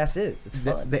podcast is. It's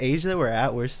fun. the age that we're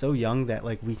at, we're so young that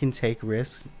like we can take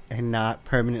risks and not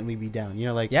permanently be down. You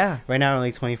know, like yeah. right now I'm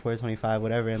like 24, 25,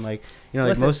 whatever, and like you know,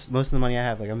 like Listen. most of the money I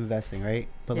have, like I'm investing, right?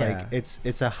 But Yeah. like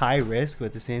it's a high risk, but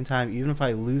at the same time, even if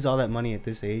I lose all that money at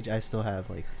this age, I still have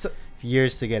like So-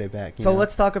 years to get it back. You So know?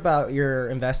 let's talk about your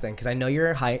investing because I know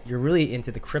you're really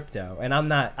into the crypto, and I'm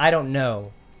not. I don't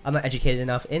know. I'm not educated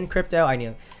enough in crypto. I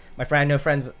know my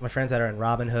friends that are in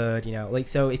Robinhood. You know, like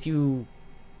so.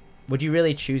 Would you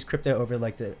really choose crypto over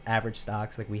like the average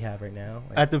stocks like we have right now?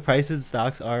 Like, at the prices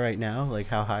stocks are right now, like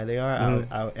how high they are,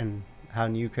 Mhm. and how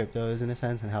new crypto is in a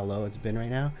sense, and how low it's been right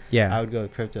now, yeah. I would go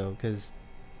with crypto because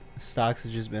stocks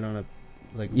has just been on a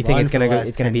like. You think run it's for the gonna go? last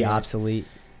It's gonna 10 be years. obsolete.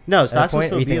 No, stocks will point,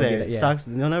 still you be think it'll be there. that- yeah. Stocks,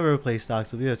 they'll never replace stocks.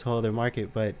 It'll be a whole other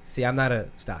market, but See, I'm not a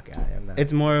stock guy. I'm not.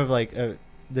 it's more of like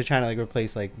they're trying to like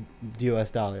replace like the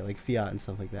U.S. dollar, like fiat and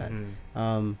stuff like that.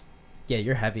 Mhm. Yeah,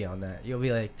 you're heavy on that. You'll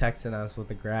be like texting us with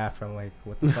a graph from like,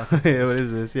 what the fuck is Yeah, this? what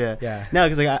is this? Yeah. Yeah. No,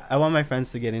 because like I want my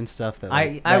friends to get in stuff that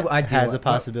like, I that do has want- a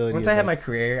possibility. Once of, I have like- my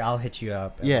career, I'll hit you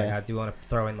up. And Yeah. like, I do want to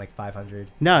throw in like 500.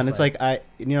 No, and Just it's like I,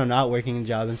 not working a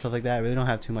job and stuff like that. I really don't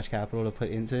have too much capital to put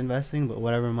into investing, but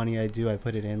whatever money I do, I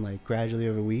put it in like gradually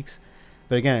over weeks.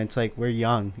 But again, it's like we're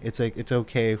young. It's like it's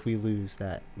okay if we lose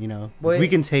that, you know. Well, we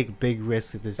can take big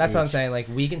risks at this. That's age. what I'm saying. Like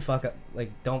we can fuck up.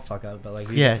 Like don't fuck up, but like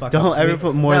we Yeah, can fuck don't up. ever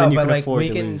put more than you but can like, afford we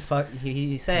to can lose. fuck.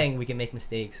 He's saying we can make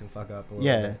mistakes and fuck up a little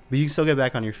Yeah, bit. but you can still get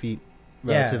back on your feet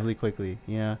Yeah. relatively quickly.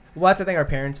 Yeah. Well, that's the thing. Our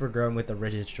parents were growing with a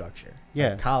rigid structure.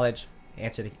 Yeah. Like, college,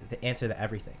 answer to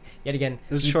everything. Yet again,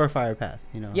 It's a you- surefire path,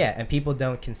 you know. Yeah, and people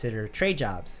don't consider trade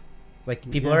jobs.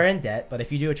 Like people Yeah. are in debt, but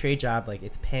if you do a trade job, like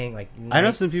it's paying like. I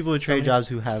know some people with so trade much- jobs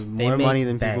who have they more make money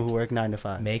than bank. people who work 9 to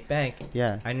 5. make bank.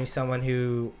 Yeah. I knew someone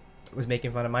who was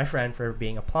making fun of my friend for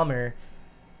being a plumber.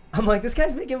 I'm like, this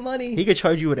guy's making money. He could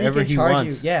charge you whatever can he charge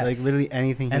wants. you, yeah. Like literally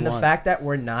anything he And the wants. fact that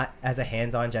we're not as a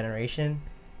hands-on generation,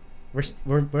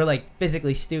 we're like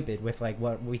physically stupid with like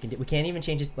what we can do. We can't even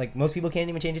change it. Like most people can't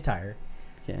even change a tire.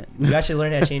 Can't. You actually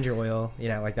learn how to change your oil. You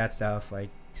know, like that stuff. Like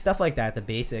stuff like that. The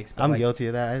basics. But I'm like, guilty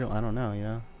of that. I don't know, you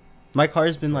know. My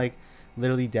car's been like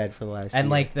literally dead for the last and year.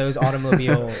 like those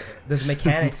those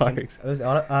mechanics, Parks.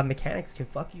 mechanics can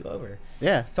fuck you over.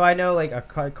 Yeah. So I know like a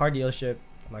car dealership.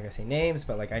 I'm not gonna say names,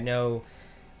 but like I know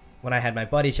when I had my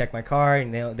buddy check my car,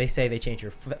 and they say they change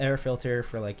your air filter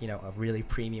for like a really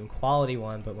premium quality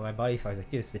one. But when my buddy saw, I was like,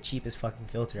 dude, it's the cheapest fucking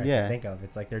filter I Yeah. can think of.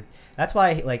 It's like that's why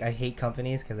I hate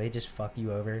companies because they just fuck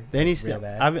you over. There needs real to.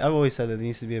 bad. I've always said that there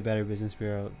needs to be a better business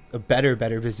bureau, a better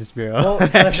business bureau. Well,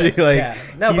 Actually, listen, like yeah.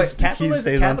 No, keeps- but keeps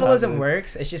stays on top of capitalism it.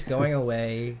 works. It's just going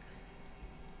away.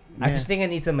 I Yeah. just think it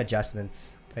needs some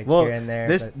adjustments, like Well, here and there.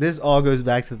 This but- this all goes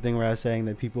back to the thing where I was saying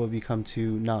that people have become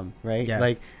too numb, right? Yeah.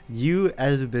 Like you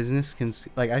as a business can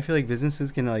like I feel like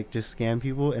businesses can like just scam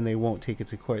people and they won't take it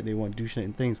to court. They won't do shit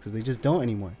and things because they just don't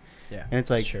anymore. yeah, And it's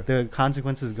like true. the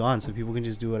consequence is gone, so people can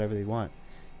just do whatever they want,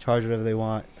 charge whatever they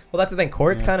want. Well, that's the thing.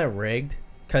 Court's Yeah. kind of rigged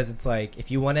because it's like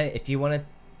if you want to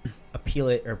appeal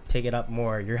it or take it up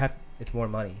more, it's more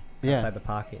money Yeah. outside the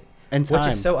pocket, And time, which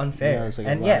is so unfair. You know, it's like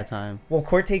and a lot yeah, of time. well,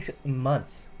 court takes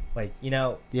months. Like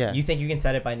Yeah. you think you can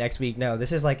set it by next week? No,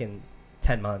 this is like in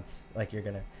 10 months. Like you're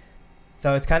gonna.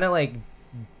 So it's kind of like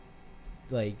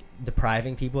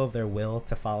depriving people of their will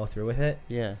to follow through with it.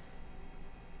 Yeah.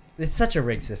 It's such a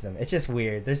rigged system. It's just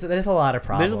weird. There's a lot of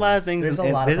problems. There's a lot of things. There's a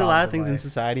in- lot there's of a lot of problems things in life.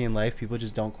 society and life people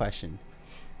just don't question.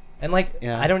 And like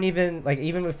Yeah. I don't even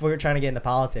even if we're trying to get into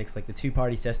politics, like the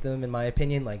two-party system, in my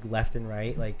opinion, like left and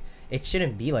right, like it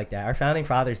shouldn't be like that. Our founding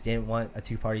fathers didn't want a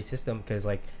two-party system because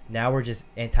like now we're just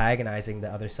antagonizing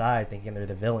the other side, thinking they're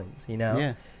the villains,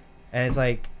 Yeah. And it's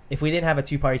like if we didn't have a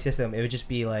two-party system, it would just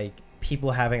be like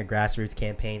people having a grassroots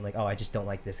campaign, like, oh, I just don't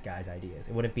like this guy's ideas.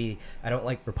 It wouldn't be I don't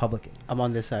like Republicans. I'm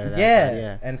on this side of that Yeah, side.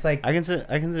 Yeah. and it's like I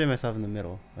consider myself in the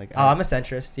middle. Like I'm a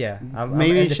centrist. Yeah, I'm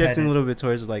maybe independent. shifting a little bit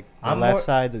towards like the I'm left more-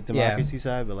 side, the democracy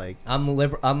side, but like I'm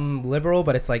liberal,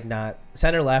 but it's like not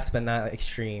center left, but not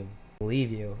extreme.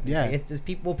 Believe you. Yeah. Like, it's just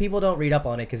people don't read up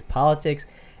on it because politics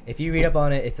if you read up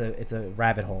on it, it's a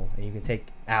rabbit hole, and you can take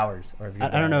hours. Or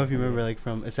I don't know if you remember, like,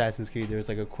 from Assassin's Creed, there was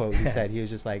like a quote he said. He was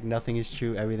just like, "Nothing is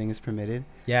true, everything is permitted."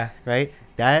 Yeah. Right.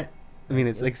 That. I mean,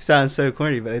 it's like sounds so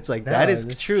corny, but it's like that is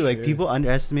true. Like, people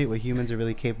underestimate what humans are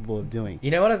really capable of doing.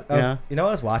 You know what? You know what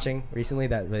I was watching recently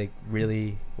that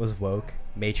really was woke?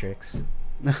 Matrix.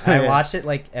 I watched it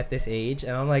like at this age,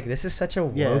 and I'm like, this is such a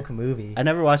woke movie. I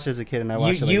never watched it as a kid, and I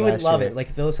watched it. You like, would love year. it, like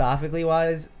philosophically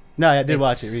wise. No, I did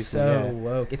watch it recently. So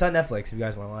woke. It's on Netflix if you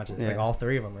guys want to watch it. Like all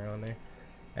 3 of them are on there,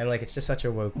 and like it's just such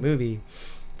a woke movie.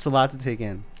 It's a lot to take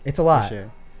in. It's a lot, for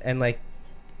sure. And like,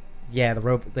 yeah,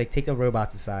 take the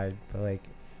robots aside, but like,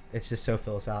 it's just so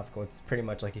philosophical. It's pretty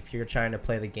much like if you're trying to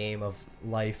play the game of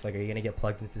life, like, are you gonna get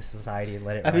plugged into society and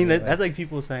let it? I mean, that's like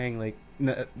people saying like,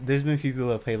 no, there's been a few people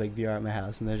that play like VR at my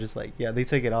house, and they're just like, yeah, they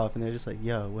take it off, and they're just like,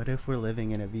 yo, what if we're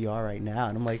living in a VR right now?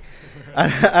 And I'm like,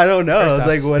 I don't know. It's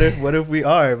like, what if we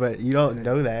are? But you don't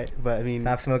know that. But I mean,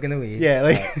 stop smoking the weed. Yeah,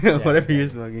 like whatever you're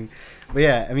smoking. But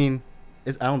yeah, I mean,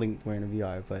 I don't think we're in a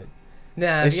VR, but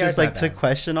it's just like to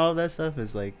question all of that stuff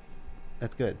is like,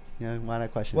 that's good. You know, why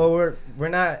not question? Well, we're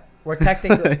not. We're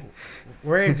technically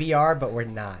we're in VR, but we're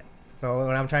not. So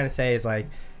what I'm trying to say is like,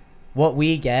 what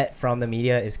we get from the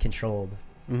media is controlled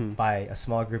by a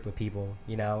small group of people.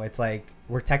 You know, it's like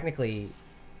we're technically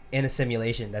in a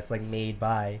simulation that's like made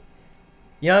by.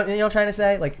 You know what I'm trying to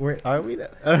say? Like are we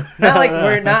that? Not like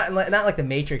we're not like the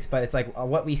Matrix, but it's like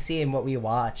what we see and what we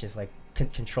watch is like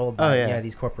controlled by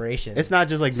these corporations. It's not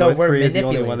just like North Korea is the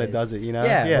only one that does it. You know?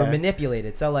 Yeah, we're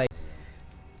manipulated. So like.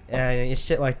 And it's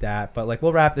shit like that, but like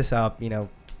we'll wrap this up. You know,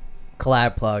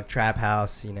 Collab Plug, Trap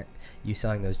House. You know, you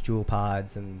selling those jewel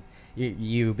pods, and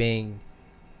you're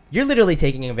literally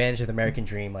taking advantage of the American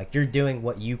dream. Like you're doing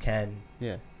what you can,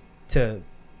 to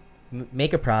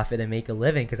make a profit and make a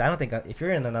living. Because I don't think if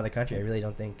you're in another country, I really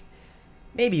don't think.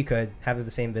 Maybe you could have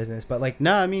the same business, but like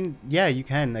no, I mean, yeah, you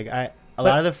can. Like a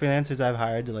lot of the freelancers I've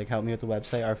hired to like help me with the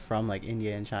website are from like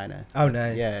India and China. Oh,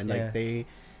 nice. Yeah, and like they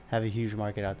have a huge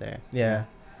market out there. Yeah.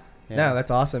 No,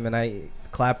 that's awesome, and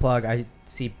Collab Plug, I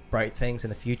see bright things in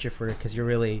the future for it because you're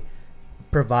really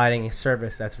providing a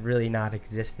service that's really not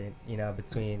existent, you know,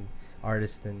 between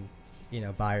artists and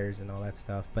buyers and all that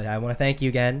stuff. But I want to thank you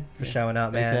again for showing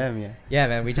up, man. Thanks for having me. Yeah,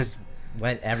 man, we just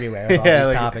went everywhere with all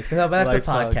these topics. No, but that's a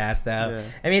podcast, though. Yeah.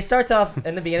 I mean, it starts off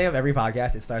in the beginning of every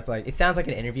podcast. It sounds like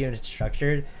an interview and it's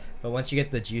structured. But once you get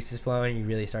the juices flowing, you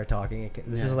really start talking.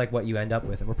 This is like what you end up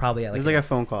with, and we're probably at like. It's like a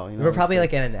phone call. You know, we're probably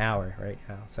like at an hour right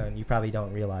now, so you probably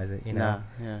don't realize it. You know. Nah,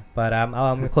 yeah. But I'm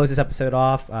gonna close this episode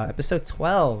off, episode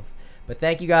 12. But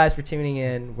thank you guys for tuning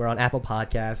in. We're on Apple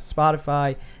Podcasts,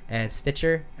 Spotify, and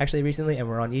Stitcher actually recently, and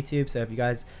we're on YouTube. So if you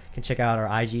guys can check out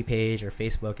our IG page or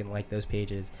Facebook and like those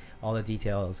pages, all the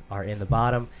details are in the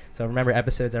bottom. So remember,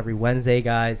 episodes every Wednesday,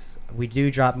 guys. We do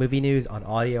drop movie news on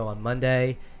audio on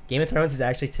Monday. Game of Thrones is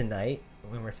actually tonight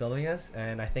when we're filming this,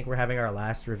 and I think we're having our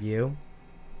last review.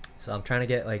 So I'm trying to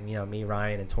get me,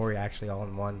 Ryan, and Tori actually all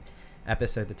in one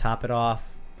episode to top it off.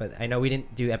 But I know we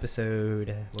didn't do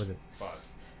episode, what was it?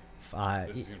 5.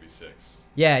 This is gonna be 6.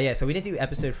 Yeah. So we didn't do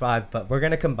episode 5, but we're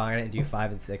gonna combine it and do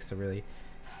 5 and 6 to really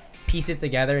piece it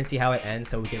together and see how it ends,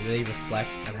 so we can really reflect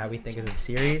on how we think of the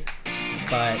series.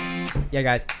 But yeah,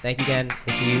 guys, thank you again.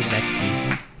 We'll see you next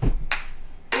week.